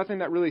 There's nothing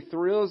that really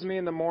thrills me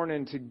in the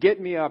morning to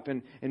get me up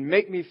and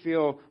make me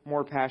feel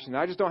more passionate.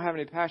 I just don't have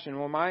any passion.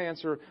 Well, my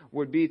answer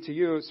would be to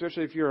you,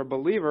 especially if you're a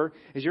believer,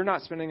 is you're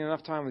not spending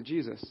enough time with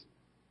Jesus.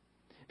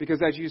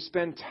 Because as you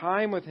spend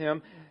time with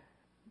Him,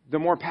 the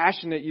more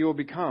passionate you will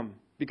become.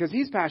 Because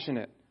He's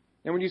passionate.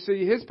 And when you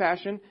see His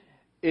passion,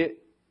 it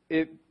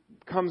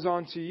comes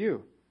on to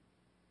you.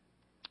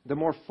 The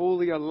more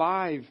fully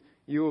alive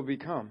you will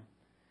become.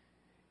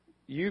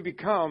 You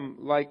become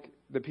like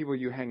the people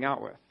you hang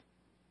out with.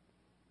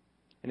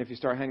 And if you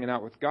start hanging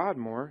out with God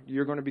more,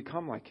 you're going to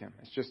become like Him.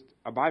 It's just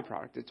a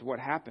byproduct. It's what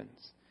happens.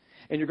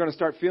 And you're going to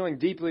start feeling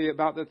deeply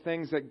about the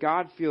things that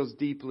God feels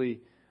deeply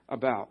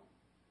about.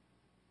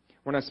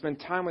 When I spend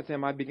time with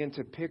Him, I begin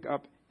to pick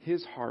up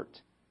His heart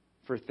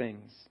for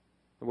things.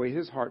 The way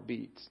His heart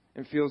beats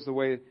and feels the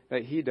way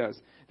that He does.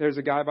 There's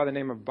a guy by the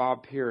name of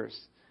Bob Pierce.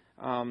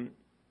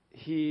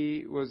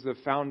 He was the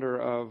founder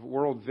of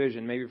World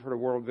Vision. Maybe you've heard of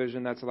World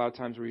Vision. That's a lot of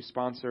times where you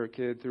sponsor a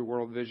kid through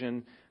World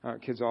Vision,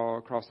 kids all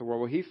across the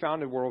world. Well, he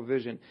founded World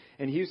Vision.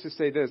 And he used to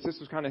say this. This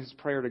was kind of his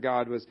prayer to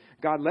God was,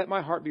 God, let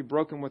my heart be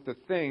broken with the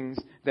things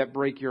that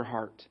break your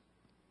heart.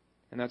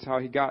 And that's how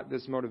he got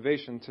this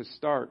motivation to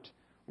start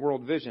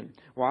World Vision.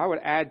 Well, I would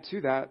add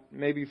to that,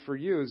 maybe for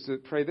you, is to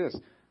pray this.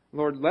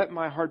 Lord, let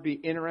my heart be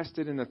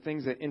interested in the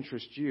things that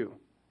interest you.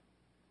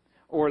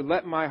 Or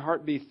let my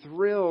heart be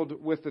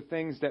thrilled with the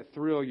things that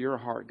thrill your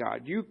heart,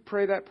 God. You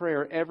pray that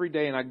prayer every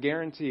day, and I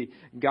guarantee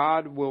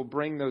God will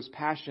bring those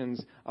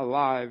passions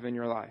alive in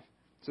your life.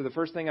 So the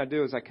first thing I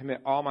do is I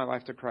commit all my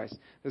life to Christ.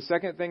 The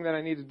second thing that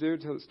I need to do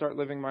to start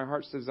living my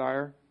heart's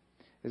desire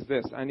is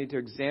this. I need to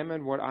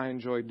examine what I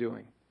enjoy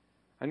doing.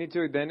 I need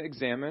to then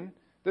examine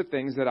the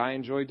things that I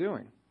enjoy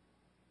doing.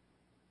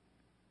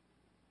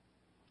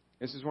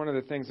 This is one of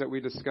the things that we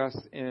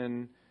discussed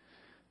in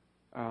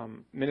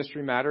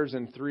Ministry Matters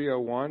in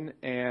 301,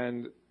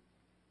 and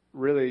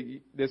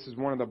really this is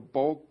one of the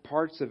bulk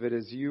parts of it,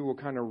 is you will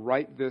kind of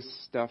write this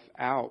stuff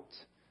out,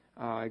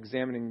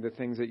 examining the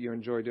things that you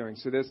enjoy doing.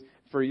 So this,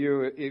 for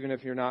you, even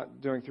if you're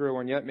not doing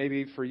 301 yet,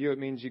 maybe for you it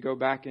means you go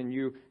back and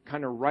you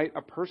kind of write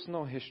a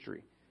personal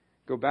history.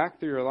 Go back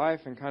through your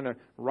life and kind of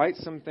write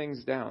some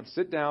things down.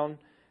 Sit down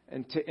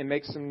and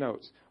make some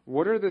notes.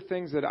 What are the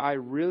things that I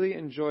really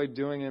enjoyed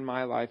doing in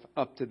my life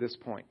up to this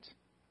point?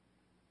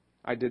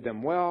 I did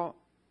them well.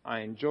 I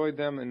enjoyed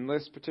them. And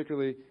list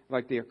particularly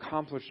like the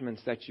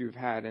accomplishments that you've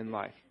had in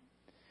life.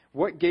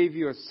 What gave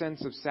you a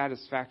sense of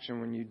satisfaction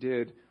when you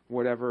did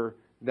whatever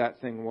that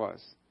thing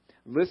was?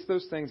 List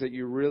those things that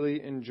you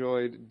really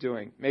enjoyed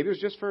doing. Maybe it was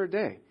just for a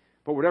day,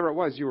 but whatever it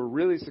was, you were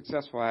really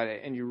successful at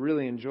it and you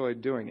really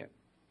enjoyed doing it.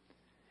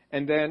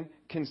 And then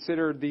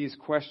consider these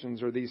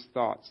questions or these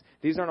thoughts.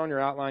 These aren't on your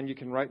outline. You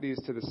can write these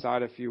to the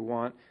side if you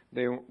want.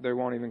 They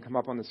won't even come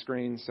up on the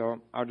screen,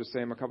 so I'll just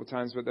say them a couple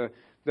times. But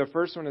the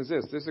first one is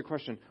this. This is a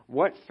question.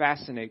 What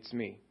fascinates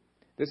me?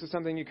 This is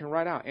something you can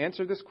write out.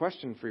 Answer this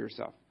question for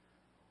yourself.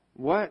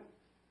 What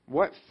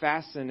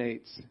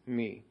fascinates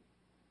me?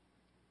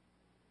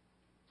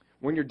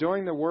 When you're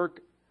doing the work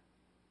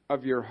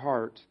of your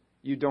heart,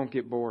 you don't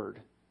get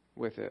bored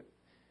with it.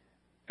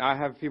 I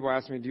have people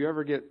ask me, do you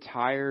ever get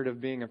tired of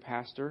being a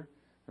pastor?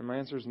 And my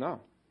answer is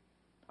no.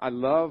 I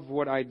love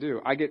what I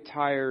do. I get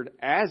tired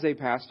as a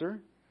pastor.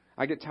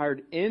 I get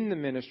tired in the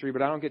ministry,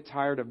 but I don't get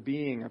tired of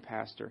being a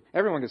pastor.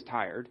 Everyone gets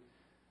tired.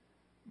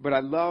 But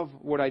I love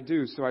what I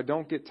do, so I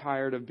don't get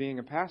tired of being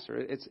a pastor.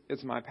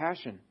 It's my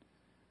passion.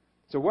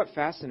 So what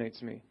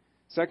fascinates me?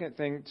 Second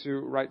thing to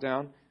write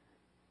down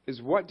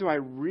is, what do I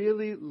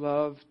really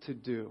love to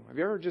do? Have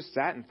you ever just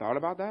sat and thought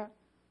about that?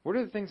 What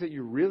are the things that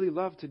you really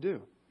love to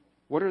do?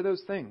 What are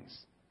those things?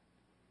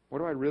 What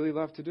do I really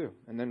love to do?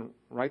 And then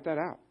write that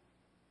out.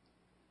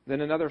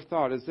 Then another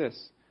thought is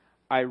this.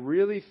 I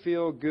really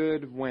feel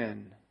good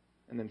when,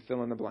 and then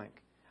fill in the blank.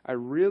 I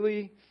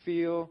really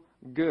feel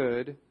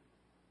good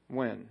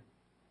when.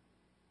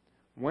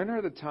 When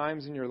are the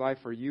times in your life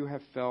where you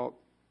have felt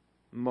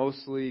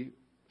mostly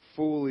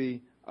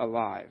fully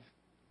alive?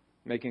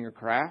 Making a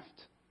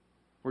craft?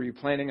 Were you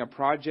planning a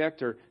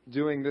project or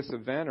doing this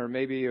event? Or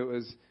maybe it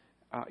was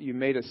you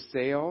made a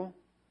sale.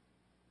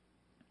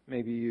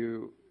 Maybe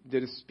you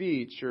did a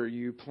speech, or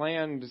you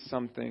planned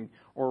something,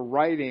 or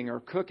writing, or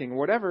cooking,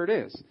 whatever it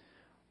is.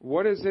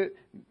 What is it,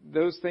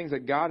 those things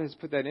that God has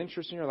put that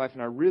interest in your life,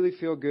 and I really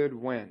feel good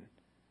when?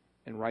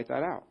 And write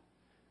that out.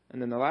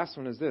 And then the last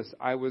one is this.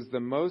 I was the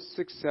most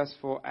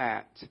successful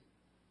at,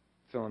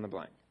 fill in the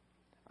blank.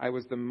 I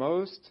was the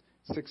most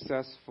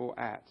successful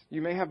at.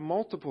 You may have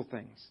multiple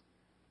things.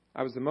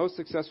 I was the most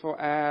successful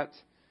at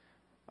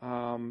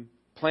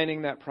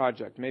planning that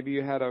project. Maybe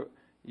you had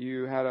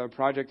a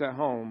project at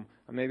home,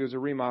 or maybe it was a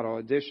remodel,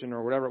 addition,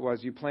 or whatever it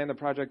was. You planned the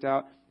project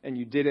out, and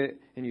you did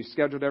it, and you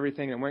scheduled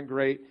everything, and it went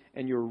great,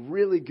 and you were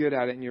really good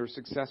at it, and you were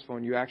successful,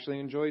 and you actually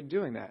enjoyed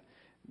doing that.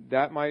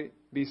 That might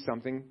be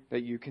something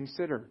that you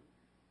consider.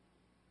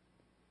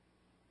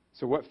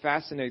 So what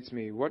fascinates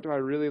me? What do I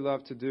really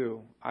love to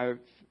do? I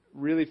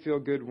really feel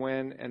good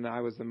when, and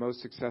I was the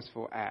most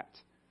successful at.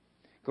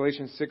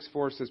 Galatians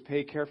 6:4 says,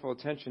 pay careful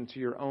attention to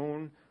your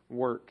own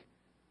work,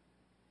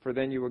 for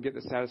then you will get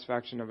the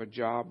satisfaction of a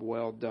job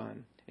well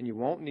done. And you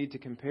won't need to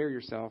compare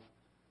yourself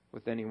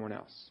with anyone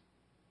else.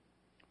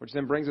 Which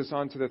then brings us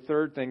on to the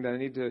third thing that I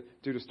need to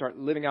do to start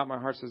living out my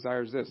heart's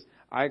desire is this.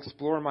 I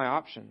explore my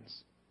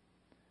options.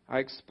 I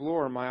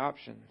explore my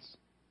options.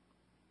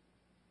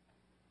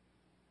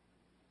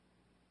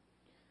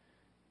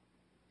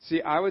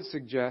 See, I would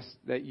suggest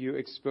that you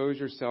expose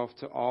yourself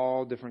to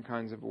all different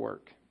kinds of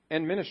work.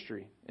 And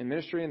ministry. In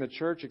ministry in the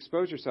church,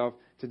 expose yourself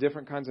to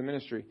different kinds of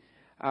ministry.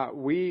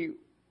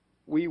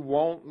 We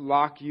won't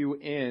lock you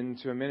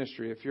into a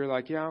ministry. If you're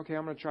like, yeah, okay,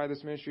 I'm going to try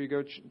this ministry, you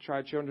go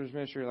try children's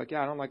ministry. You're like,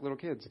 yeah, I don't like little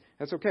kids.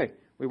 That's okay.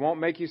 We won't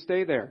make you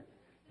stay there.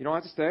 You don't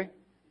have to stay.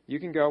 You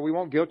can go. We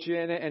won't guilt you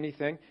into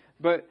anything.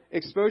 But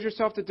expose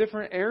yourself to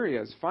different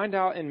areas. Find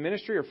out in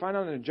ministry or find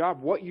out in a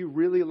job what you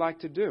really like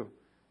to do,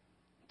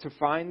 to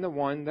find the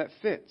one that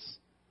fits.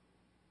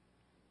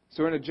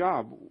 So in a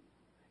job,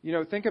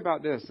 think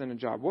about this in a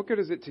job. What good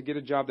is it to get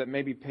a job that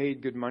maybe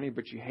paid good money,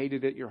 but you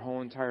hated it your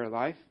whole entire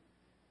life?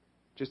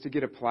 Just to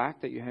get a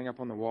plaque that you hang up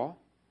on the wall?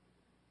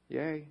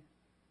 Yay,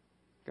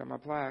 got my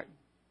plaque.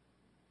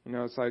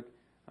 It's like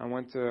I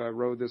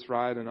rode this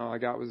ride and all I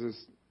got was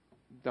this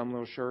dumb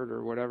little shirt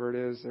or whatever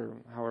it is, or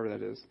however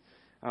that is.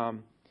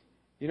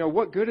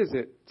 What good is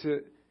it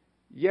to,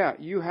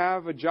 you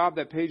have a job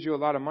that pays you a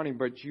lot of money,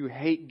 but you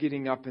hate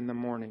getting up in the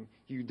morning.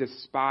 You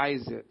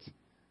despise it.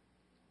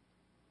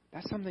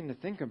 That's something to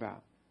think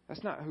about.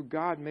 That's not who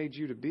God made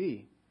you to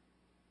be.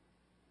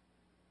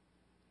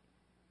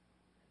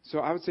 So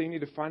I would say you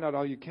need to find out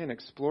all you can.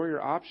 Explore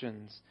your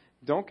options.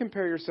 Don't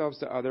compare yourselves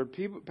to other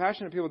people.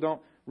 Passionate people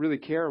don't really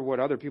care what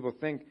other people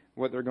think,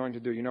 what they're going to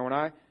do. When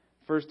I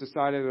first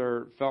decided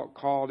or felt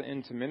called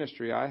into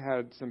ministry, I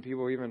had some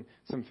people, even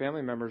some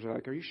family members, are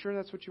like, "Are you sure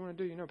that's what you want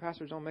to do? You know,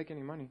 pastors don't make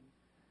any money.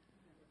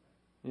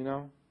 You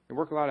know, they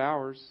work a lot of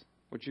hours,"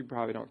 which you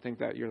probably don't think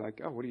that. You're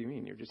like, "Oh, what do you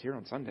mean? You're just here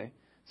on Sunday."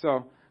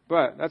 So,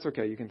 but that's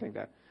okay. You can think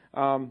that.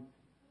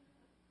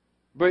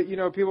 But, you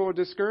know, people will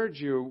discourage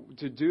you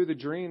to do the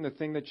dream, the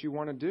thing that you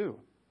want to do.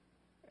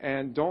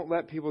 And don't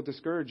let people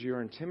discourage you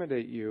or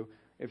intimidate you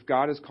if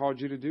God has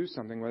called you to do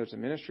something, whether it's a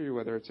ministry or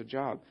whether it's a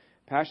job.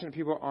 Passionate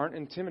people aren't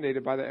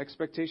intimidated by the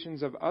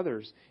expectations of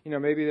others. You know,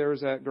 maybe there was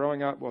that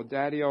growing up, well,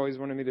 Daddy always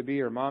wanted me to be,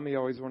 or Mommy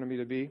always wanted me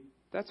to be.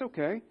 That's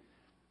okay.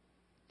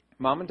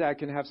 Mom and Dad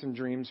can have some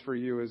dreams for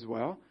you as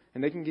well,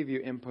 and they can give you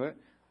input.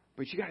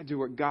 But you got to do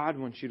what God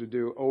wants you to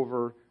do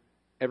over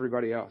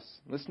everybody else.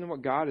 Listen to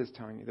what God is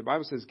telling you. The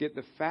Bible says get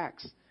the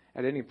facts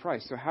at any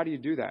price. So how do you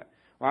do that?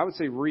 Well, I would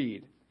say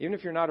read. Even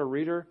if you're not a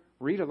reader,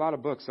 read a lot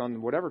of books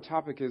on whatever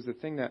topic is the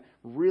thing that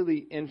really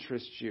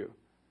interests you.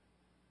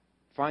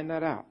 Find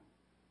that out.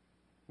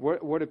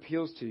 What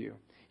appeals to you?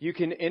 You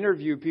can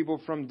interview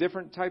people from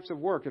different types of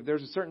work. If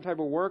there's a certain type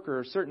of work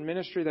or a certain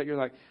ministry that you're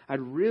like, I'd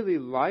really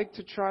like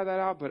to try that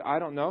out, but I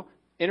don't know,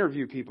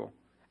 interview people.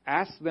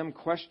 Ask them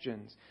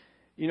questions.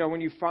 You know,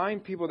 when you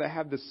find people that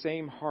have the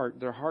same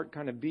heart, their heart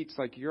kind of beats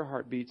like your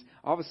heart beats,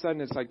 all of a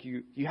sudden it's like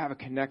you have a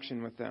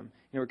connection with them.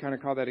 You know, we kind of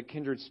call that a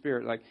kindred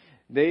spirit. Like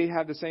they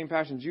have the same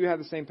passions, you have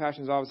the same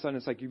passions, all of a sudden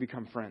it's like you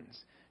become friends.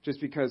 Just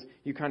because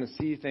you kind of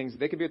see things,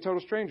 they could be a total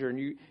stranger,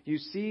 and you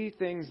see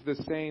things the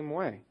same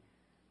way.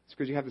 It's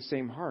because you have the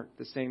same heart,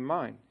 the same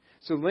mind.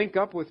 So link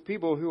up with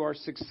people who are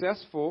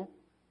successful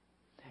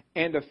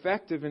and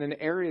effective in an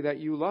area that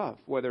you love,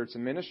 whether it's a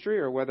ministry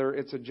or whether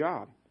it's a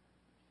job.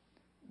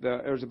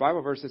 There's a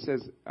Bible verse that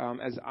says,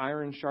 as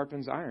iron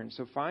sharpens iron.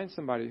 So find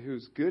somebody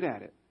who's good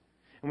at it.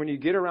 And when you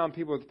get around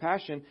people with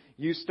passion,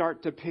 you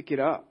start to pick it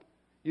up.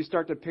 You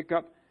start to pick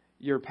up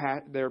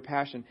their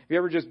passion. Have you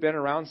ever just been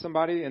around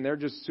somebody and they're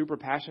just super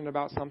passionate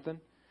about something?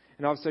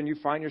 And all of a sudden you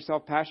find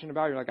yourself passionate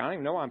about it. You're like, I don't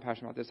even know why I'm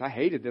passionate about this. I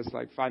hated this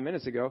like 5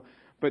 minutes ago.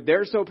 But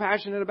they're so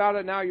passionate about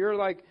it now. You're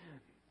like,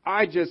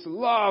 I just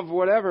love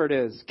whatever it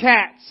is.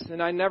 Cats.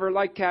 And I never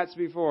liked cats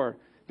before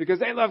because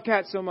they love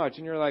cats so much.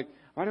 And you're like,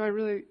 why do I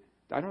really...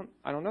 I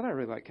don't know that I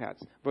really like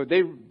cats, but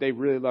they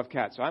really love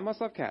cats, so I must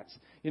love cats.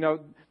 You know,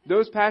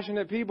 those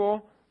passionate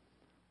people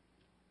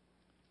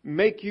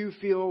make you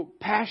feel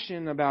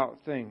passionate about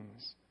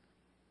things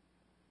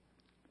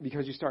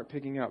because you start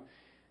picking up.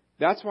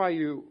 That's why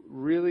you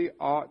really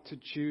ought to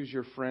choose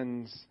your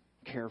friends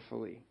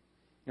carefully.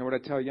 You know what I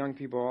tell young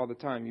people all the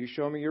time, you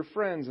show me your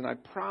friends and I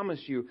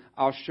promise you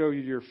I'll show you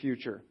your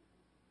future.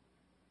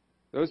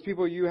 Those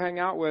people you hang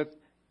out with,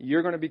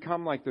 you're going to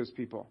become like those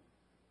people.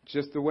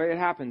 Just the way it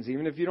happens,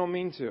 even if you don't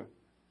mean to.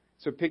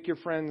 So pick your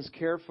friends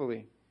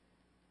carefully.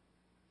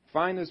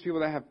 Find those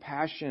people that have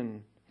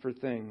passion for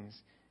things,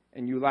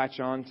 and you latch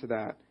on to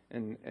that,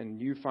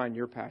 and you find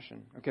your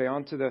passion. Okay,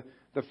 on to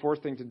the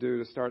fourth thing to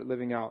do to start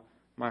living out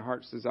my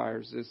heart's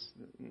desires is,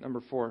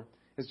 number 4,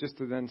 is just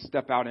to then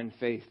step out in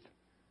faith.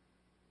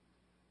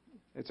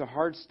 It's a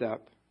hard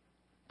step,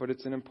 but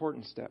it's an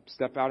important step.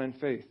 Step out in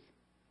faith.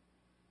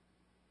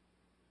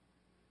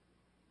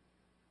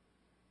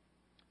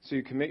 So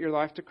you commit your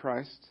life to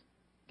Christ,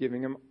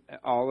 giving Him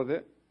all of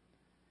it.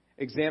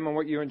 Examine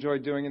what you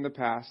enjoyed doing in the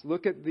past.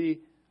 Look at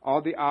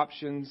all the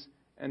options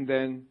and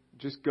then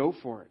just go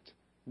for it.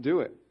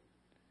 Do it.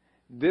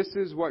 This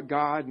is what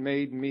God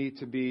made me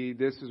to be.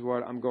 This is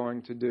what I'm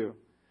going to do.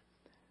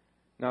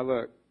 Now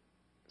look,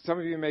 some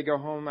of you may go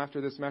home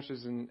after this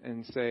message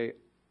and say,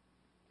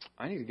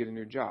 I need to get a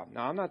new job.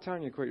 Now, I'm not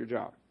telling you to quit your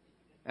job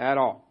at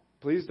all.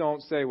 Please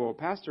don't say, well,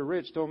 Pastor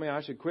Rich told me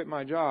I should quit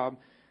my job.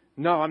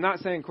 No, I'm not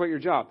saying quit your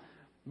job.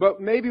 But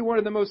maybe one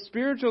of the most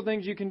spiritual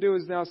things you can do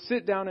is now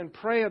sit down and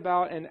pray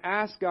about and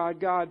ask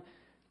God,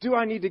 do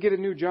I need to get a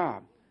new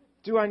job?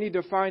 Do I need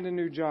to find a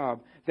new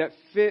job that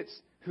fits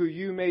who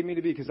you made me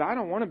to be? Because I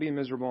don't want to be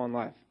miserable in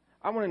life.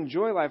 I want to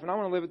enjoy life and I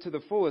want to live it to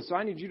the fullest. So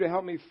I need you to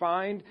help me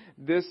find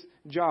this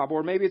job.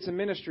 Or maybe it's a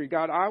ministry.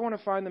 God, I want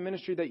to find the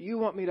ministry that you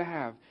want me to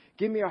have.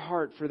 Give me a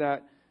heart for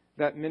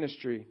that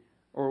ministry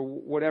or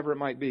whatever it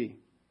might be.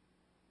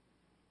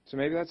 So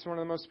maybe that's one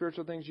of the most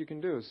spiritual things you can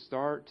do is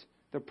start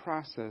the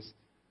process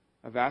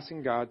of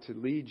asking God to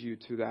lead you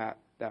to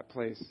that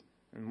place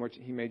in which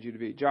He made you to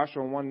be.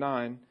 Joshua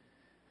 1:9,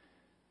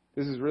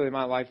 this is really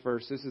my life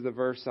verse. This is the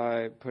verse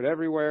I put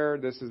everywhere.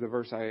 This is the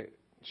verse I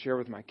share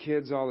with my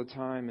kids all the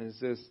time.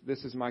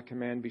 This is my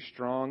command, be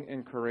strong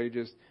and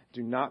courageous.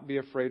 Do not be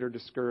afraid or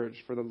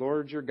discouraged, for the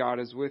Lord your God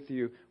is with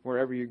you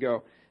wherever you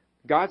go.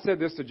 God said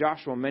this to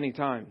Joshua many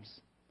times.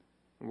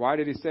 Why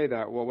did He say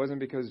that? Well, it wasn't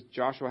because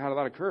Joshua had a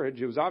lot of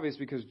courage. It was obvious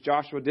because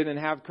Joshua didn't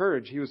have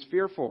courage. He was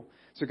fearful.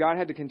 So God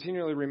had to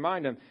continually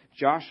remind him,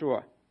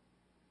 Joshua,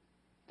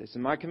 this is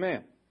my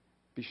command.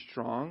 Be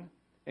strong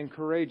and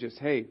courageous.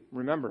 Hey,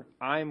 remember,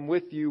 I'm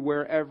with you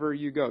wherever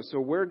you go. So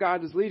where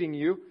God is leading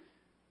you,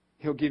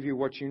 He'll give you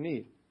what you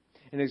need.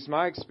 And it's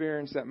my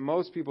experience that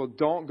most people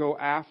don't go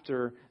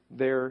after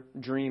their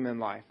dream in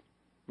life.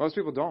 Most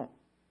people don't.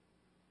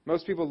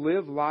 Most people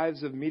live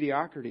lives of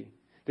mediocrity.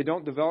 They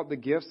don't develop the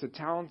gifts, the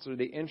talents, or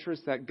the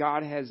interests that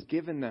God has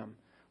given them.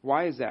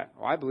 Why is that?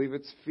 Well, I believe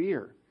it's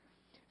fear.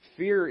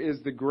 Fear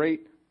is the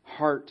great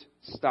heart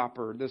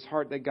stopper, this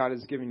heart that God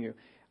has given you.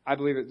 I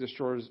believe it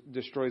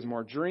destroys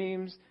more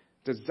dreams,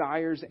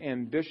 desires,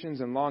 ambitions,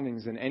 and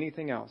longings than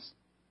anything else.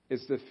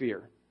 It's the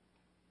fear.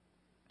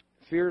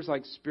 Fear is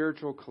like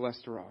spiritual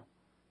cholesterol.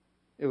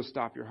 It will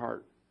stop your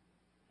heart,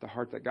 the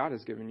heart that God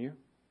has given you.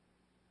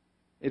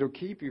 It'll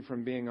keep you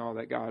from being all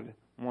that God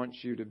wants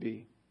you to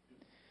be.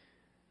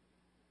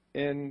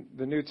 In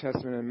the New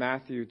Testament, in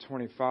Matthew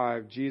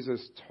 25,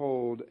 Jesus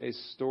told a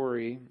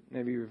story.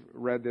 Maybe you've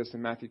read this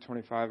in Matthew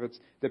 25. It's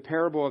the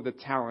parable of the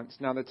talents.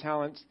 Now, the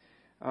talents,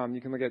 you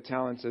can look at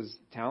talents as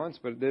talents,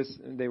 but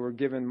they were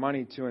given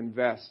money to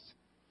invest.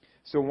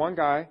 So one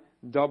guy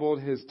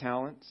doubled his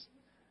talents.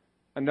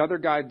 Another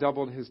guy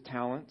doubled his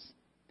talents.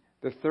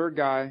 The third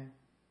guy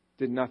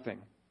did nothing.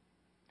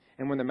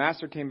 And when the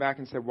master came back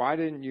and said, "Why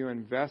didn't you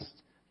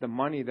invest the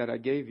money that I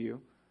gave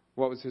you?"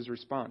 What was his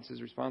response?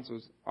 His response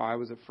was, "I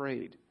was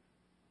afraid,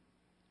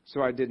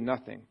 so I did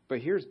nothing. But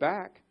here's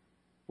back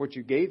what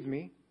you gave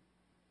me."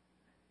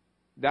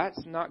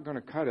 That's not going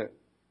to cut it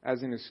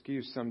as an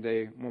excuse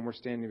someday when we're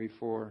standing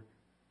before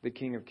the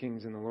King of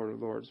Kings and the Lord of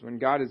Lords. When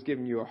God has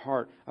given you a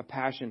heart, a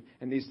passion,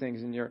 and these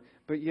things in your,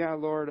 but yeah,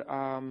 Lord,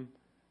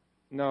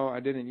 no, I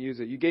didn't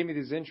use it. You gave me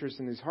these interests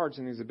and these hearts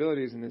and these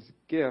abilities and this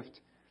gift,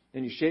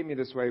 and you shaped me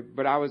this way,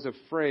 but I was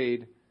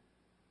afraid,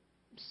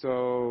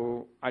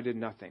 so I did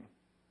nothing.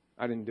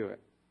 I didn't do it.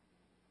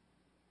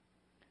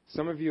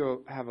 Some of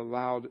you have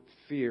allowed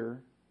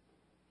fear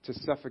to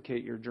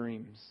suffocate your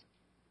dreams.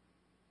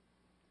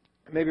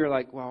 Maybe you're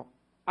like, "Well,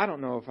 I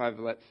don't know if I've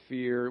let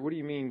fear." What do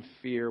you mean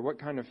fear? What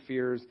kind of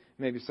fears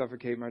maybe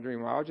suffocate my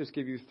dream? Well, I'll just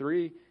give you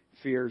 3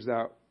 fears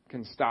that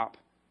can stop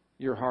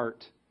your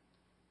heart,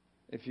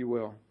 if you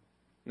will.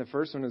 And the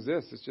first one is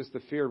this. It's just the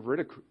fear of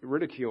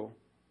ridicule.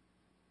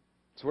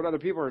 It's what other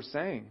people are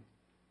saying.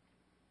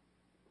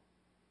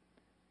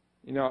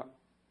 You know,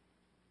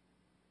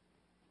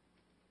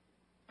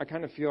 I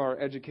kind of feel our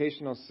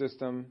educational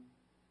system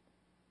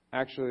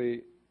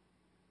actually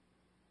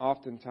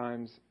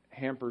oftentimes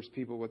hampers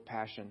people with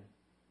passion.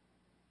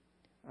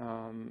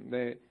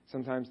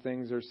 Sometimes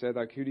things are said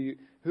like, who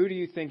do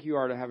you think you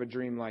are to have a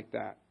dream like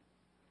that?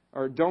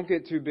 Or don't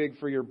get too big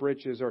for your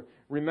britches, or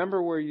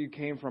remember where you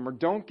came from, or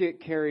don't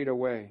get carried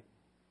away.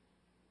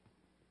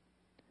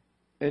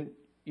 And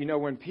you know,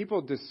 when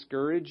people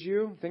discourage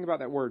you, think about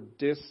that word,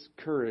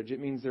 discourage. It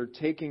means they're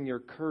taking your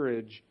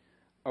courage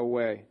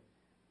away.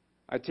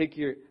 I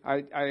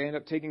end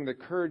up taking the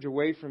courage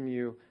away from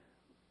you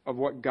of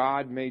what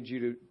God made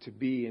you to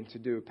be and to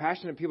do.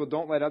 Passionate people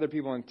don't let other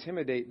people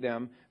intimidate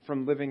them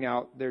from living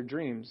out their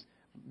dreams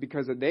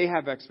because they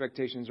have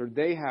expectations or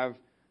they have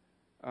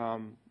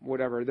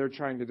whatever. They're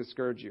trying to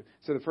discourage you.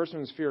 So the first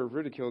one is fear of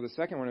ridicule. The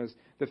second one is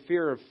the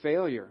fear of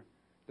failure.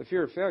 The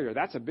fear of failure.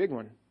 That's a big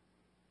one.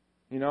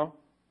 You know?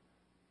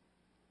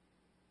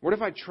 What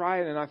if I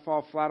try it and I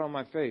fall flat on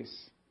my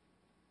face?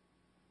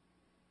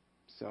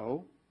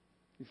 So?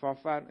 You fall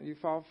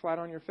flat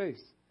on your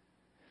face.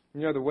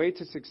 You know, the way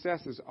to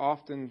success is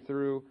often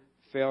through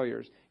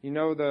failures. You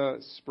know the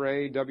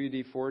spray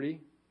WD-40?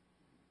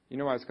 You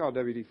know why it's called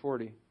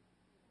WD-40?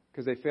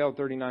 Because they failed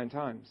 39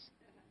 times.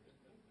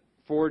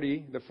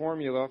 40, the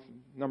formula,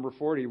 number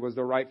 40, was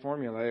the right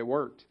formula. It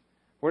worked.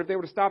 What if they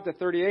would have stopped at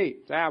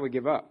 38? We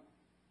give up.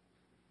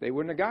 They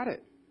wouldn't have got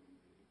it.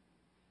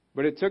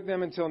 But it took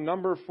them until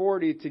number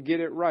 40 to get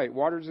it right.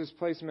 Water's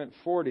displacement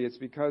 40. It's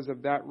because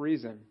of that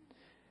reason.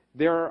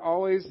 There are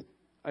always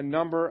a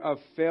number of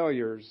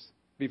failures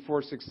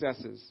before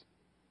successes.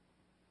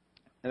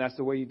 And that's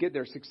the way you get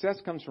there.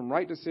 Success comes from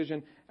right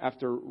decision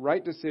after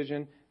right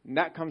decision, and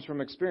that comes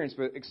from experience.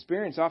 But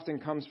experience often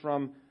comes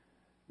from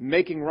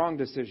making wrong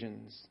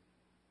decisions,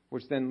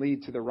 which then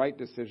lead to the right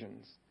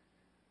decisions.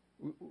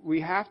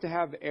 We have to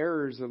have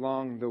errors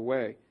along the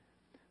way.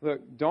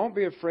 Look, don't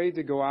be afraid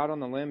to go out on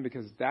the limb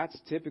because that's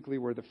typically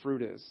where the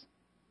fruit is.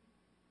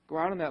 Go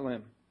out on that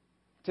limb.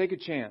 Take a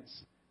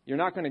chance. You're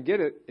not going to get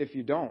it if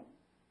you don't.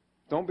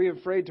 Don't be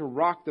afraid to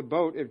rock the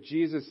boat if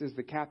Jesus is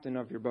the captain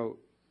of your boat.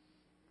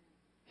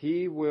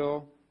 He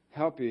will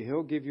help you.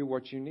 He'll give you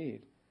what you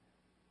need.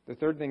 The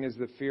third thing is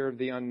the fear of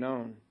the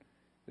unknown.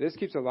 This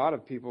keeps a lot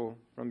of people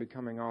from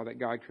becoming all that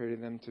God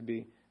created them to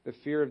be. The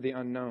fear of the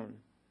unknown.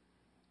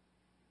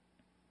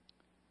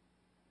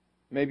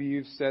 Maybe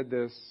you've said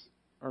this,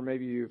 or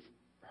maybe you've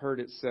heard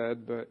it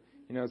said, but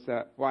you know, it's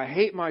that, well, I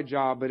hate my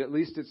job, but at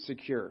least it's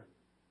secure.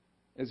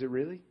 Is it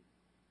really?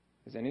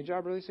 Is any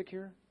job really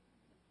secure?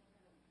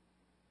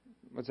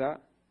 What's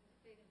that?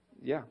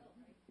 Yeah.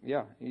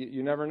 Yeah.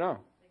 You never know.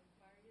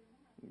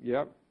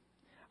 Yep.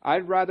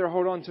 I'd rather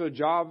hold on to a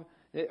job,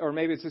 or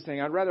maybe it's this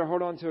thing, I'd rather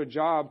hold on to a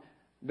job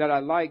that I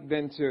like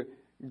than to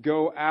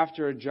go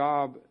after a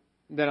job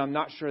that I'm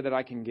not sure that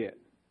I can get.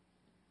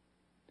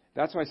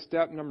 That's why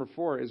step number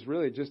 4 is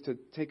really just to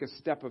take a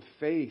step of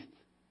faith.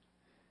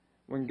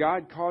 When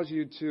God calls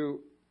you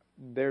to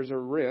there's a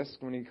risk,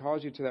 when he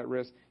calls you to that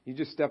risk, you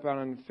just step out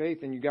on faith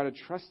and you got to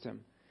trust him.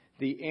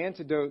 The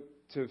antidote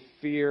to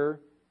fear,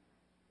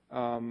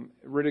 the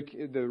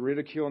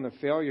ridicule and the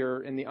failure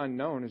and the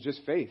unknown is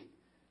just faith.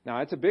 Now,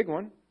 it's a big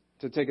one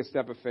to take a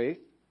step of faith.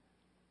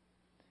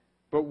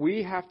 But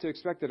we have to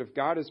expect that if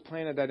God has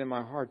planted that in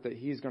my heart, that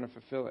he's going to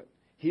fulfill it.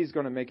 He's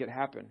going to make it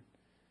happen.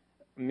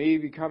 Me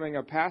becoming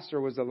a pastor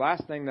was the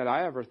last thing that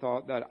I ever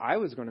thought that I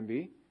was going to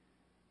be.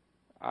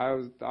 I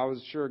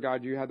was sure,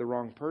 God, you had the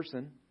wrong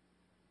person.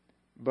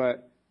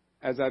 But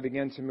as I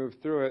began to move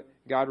through it,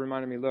 God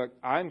reminded me, look,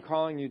 I'm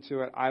calling you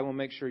to it. I will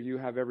make sure you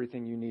have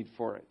everything you need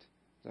for it.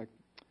 It's like,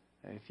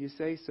 if you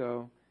say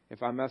so,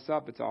 if I mess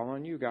up, it's all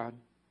on you, God.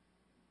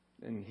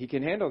 And he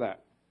can handle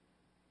that.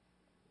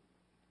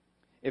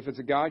 If it's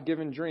a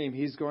God-given dream,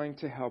 he's going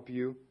to help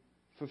you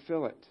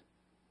fulfill it.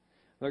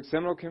 Look,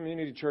 Seminole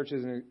Community Church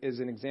is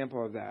an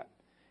example of that.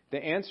 The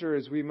answer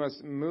is we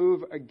must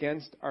move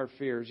against our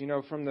fears. You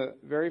know, from the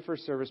very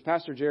first service,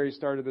 Pastor Jerry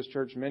started this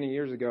church many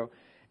years ago,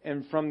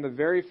 and from the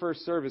very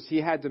first service,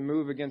 he had to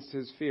move against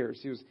his fears.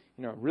 He was,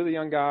 a really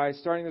young guy,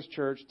 starting this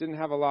church, didn't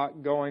have a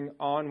lot going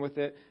on with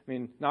it. I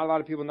mean, not a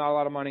lot of people, not a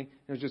lot of money.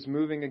 It was just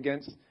moving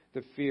against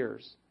the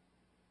fears.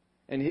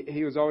 And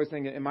he was always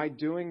thinking, am I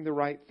doing the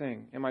right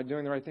thing? Am I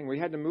doing the right thing? We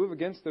had to move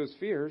against those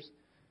fears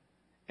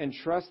and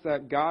trust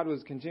that God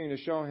was continuing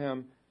to show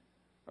him,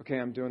 okay,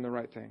 I'm doing the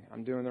right thing.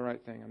 I'm doing the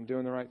right thing. I'm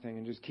doing the right thing.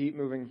 And just keep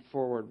moving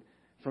forward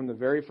from the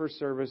very first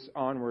service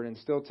onward and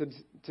still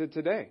to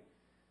today.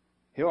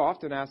 He'll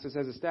often ask us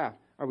as a staff,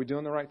 are we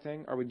doing the right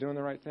thing? Are we doing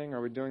the right thing?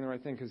 Are we doing the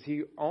right thing? Because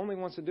he only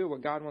wants to do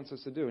what God wants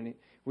us to do. And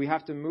we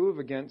have to move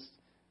against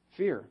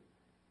fear.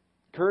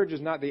 Courage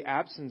is not the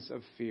absence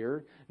of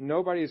fear.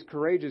 Nobody is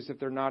courageous if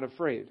they're not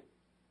afraid.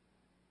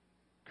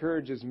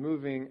 Courage is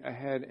moving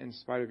ahead in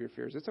spite of your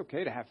fears. It's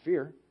okay to have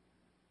fear.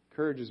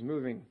 Courage is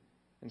moving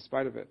in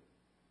spite of it.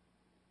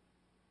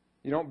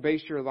 You don't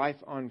base your life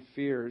on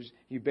fears.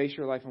 You base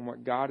your life on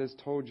what God has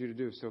told you to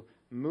do. So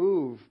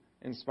move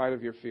in spite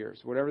of your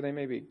fears, whatever they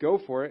may be. Go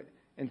for it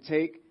and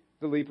take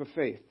the leap of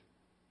faith.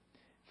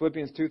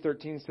 Philippians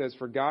 2:13 says,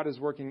 for God is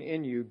working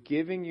in you,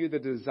 giving you the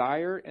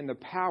desire and the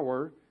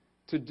power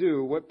to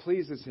do what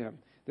pleases him.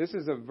 This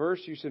is a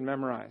verse you should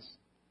memorize.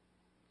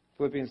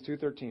 Philippians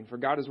 2:13. For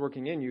God is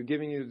working in you,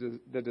 giving you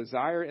the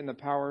desire and the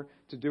power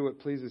to do what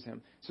pleases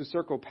him. So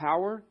circle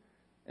power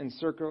and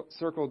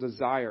circle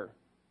desire.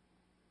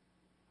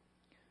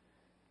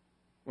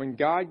 When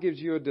God gives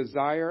you a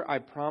desire, I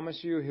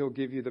promise you he'll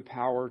give you the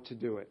power to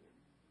do it.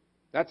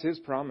 That's his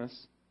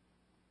promise.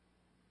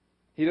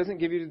 He doesn't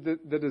give you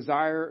the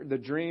desire, the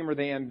dream, or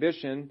the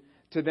ambition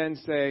to then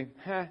say,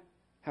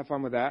 have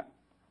fun with that.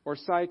 Or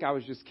psych, I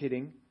was just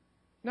kidding.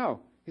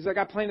 No. He's like,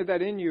 I planted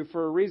that in you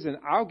for a reason.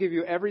 I'll give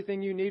you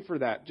everything you need for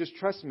that. Just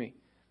trust me.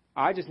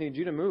 I just need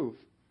you to move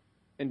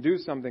and do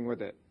something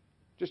with it.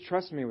 Just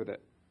trust me with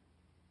it.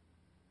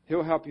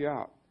 He'll help you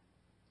out.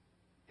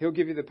 He'll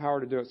give you the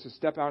power to do it. So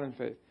step out in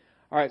faith.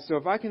 All right, so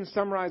if I can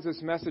summarize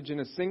this message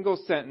in a single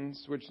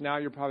sentence, which now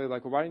you're probably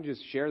like, well, why didn't you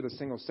just share the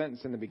single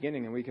sentence in the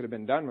beginning and we could have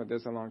been done with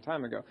this a long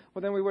time ago?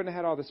 Well, then we wouldn't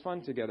have had all this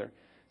fun together.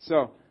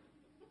 So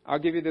I'll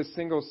give you this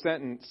single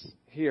sentence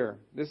here.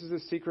 This is the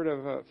secret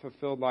of a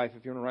fulfilled life,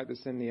 if you want to write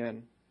this in the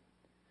end.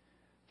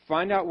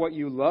 Find out what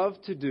you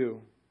love to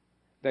do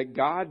that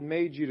God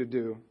made you to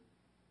do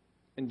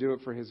and do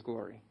it for his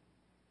glory.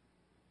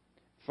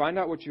 Find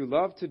out what you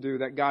love to do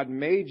that God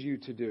made you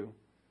to do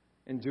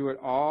and do it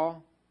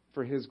all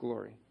for his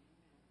glory.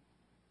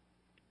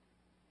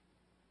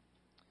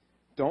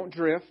 Don't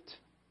drift.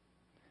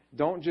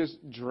 Don't just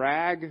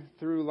drag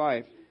through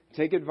life.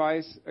 Take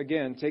advice,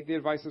 again, take the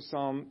advice of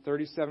Psalm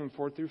 37,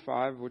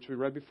 4-5, which we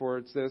read before.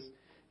 It says,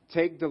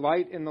 take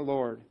delight in the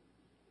Lord,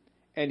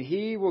 and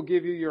he will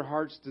give you your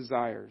heart's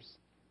desires.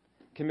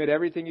 Commit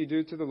everything you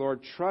do to the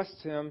Lord.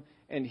 Trust him,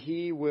 and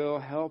he will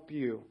help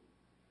you.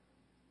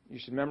 You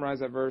should memorize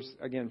that verse.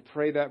 Again,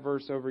 pray that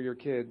verse over your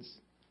kids.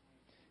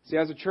 See,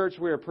 as a church,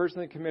 we are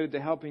personally committed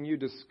to helping you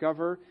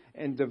discover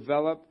and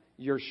develop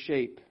your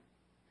shape,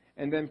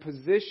 and then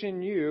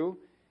position you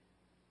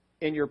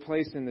in your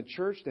place in the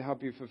church to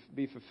help you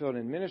be fulfilled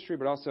in ministry,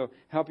 but also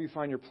help you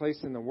find your place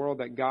in the world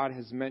that God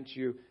has meant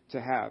you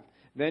to have.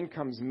 Then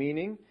comes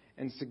meaning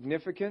and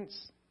significance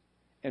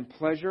and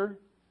pleasure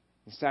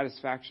and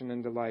satisfaction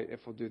and delight if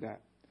we'll do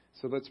that.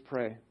 So let's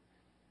pray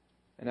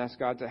and ask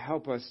God to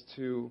help us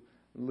to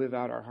live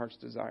out our heart's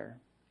desire.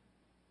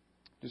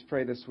 Just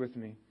pray this with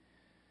me.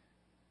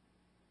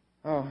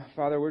 Oh,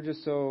 Father, we're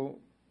just so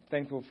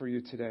thankful for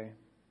you today.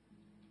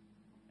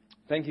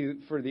 Thank you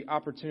for the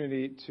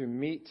opportunity to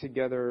meet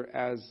together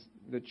as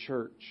the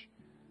church.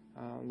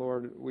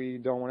 Lord, we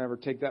don't want to ever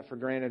take that for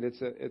granted.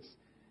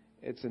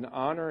 It's an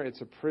honor,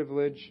 it's a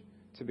privilege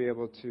to be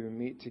able to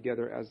meet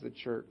together as the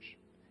church.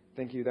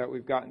 Thank you that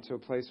we've gotten to a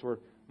place where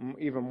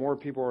even more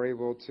people are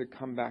able to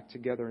come back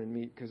together and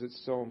meet because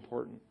it's so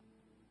important.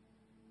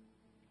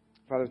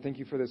 Father, thank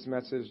you for this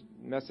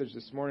message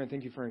this morning.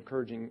 Thank you for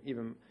encouraging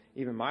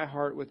even my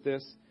heart with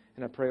this,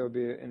 and I pray it will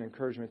be an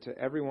encouragement to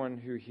everyone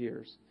who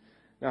hears.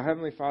 Now,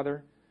 Heavenly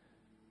Father,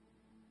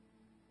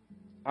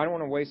 I don't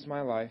want to waste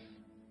my life.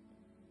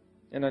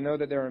 And I know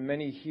that there are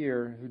many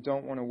here who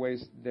don't want to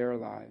waste their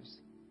lives.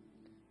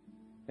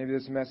 Maybe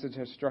this message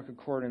has struck a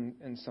chord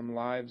in some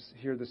lives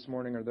here this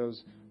morning, or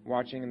those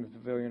watching in the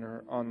pavilion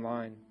or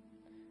online.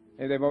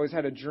 Maybe they've always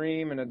had a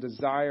dream and a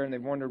desire, and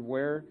they've wondered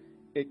where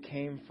it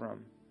came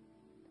from.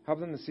 Help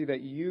them to see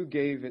that you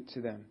gave it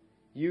to them.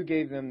 You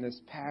gave them this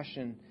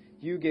passion.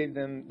 You gave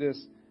them this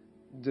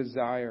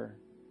desire.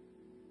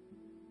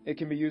 It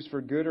can be used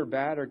for good or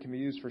bad, or it can be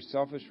used for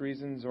selfish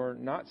reasons or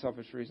not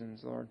selfish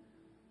reasons, Lord.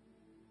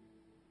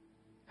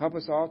 Help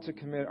us all to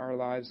commit our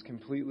lives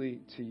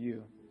completely to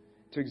you,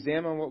 to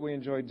examine what we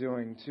enjoy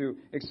doing, to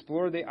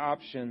explore the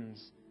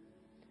options.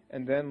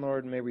 And then,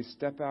 Lord, may we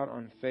step out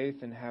on faith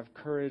and have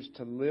courage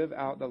to live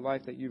out the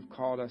life that you've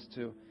called us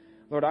to.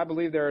 Lord, I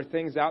believe there are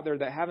things out there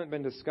that haven't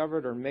been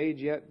discovered or made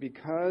yet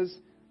because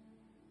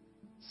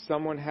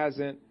someone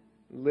hasn't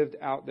lived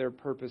out their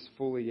purpose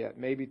fully yet.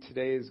 Maybe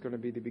today is going to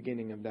be the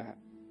beginning of that.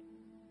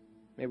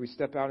 May we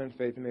step out in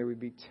faith, and may we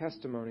be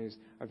testimonies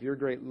of your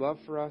great love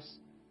for us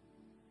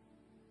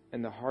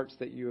and the hearts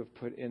that you have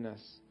put in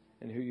us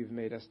and who you've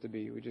made us to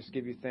be. We just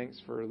give you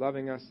thanks for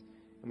loving us,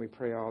 and we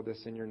pray all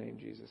this in your name,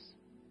 Jesus.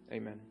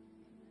 Amen.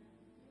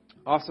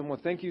 Awesome. Well,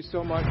 thank you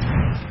so much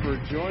for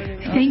joining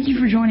us. Thank you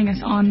for joining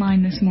us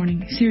online this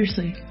morning.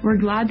 Seriously, we're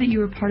glad that you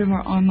were part of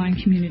our online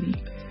community.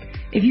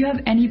 If you have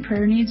any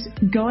prayer needs,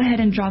 go ahead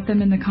and drop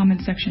them in the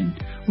comment section.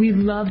 We'd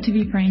love to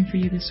be praying for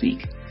you this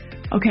week.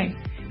 Okay,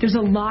 there's a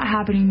lot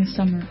happening this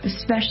summer,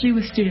 especially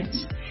with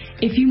students.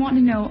 If you want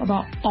to know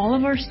about all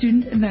of our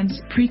student events,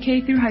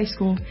 pre-K through high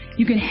school,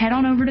 you can head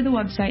on over to the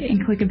website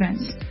and click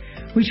events.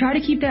 We try to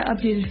keep that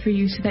updated for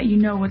you so that you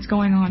know what's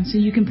going on so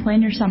you can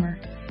plan your summer.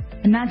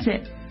 And that's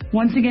it.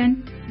 Once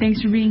again,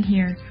 thanks for being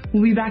here.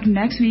 We'll be back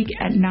next week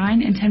at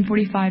 9 and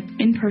 10:45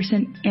 in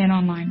person and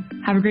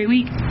online. Have a great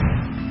week.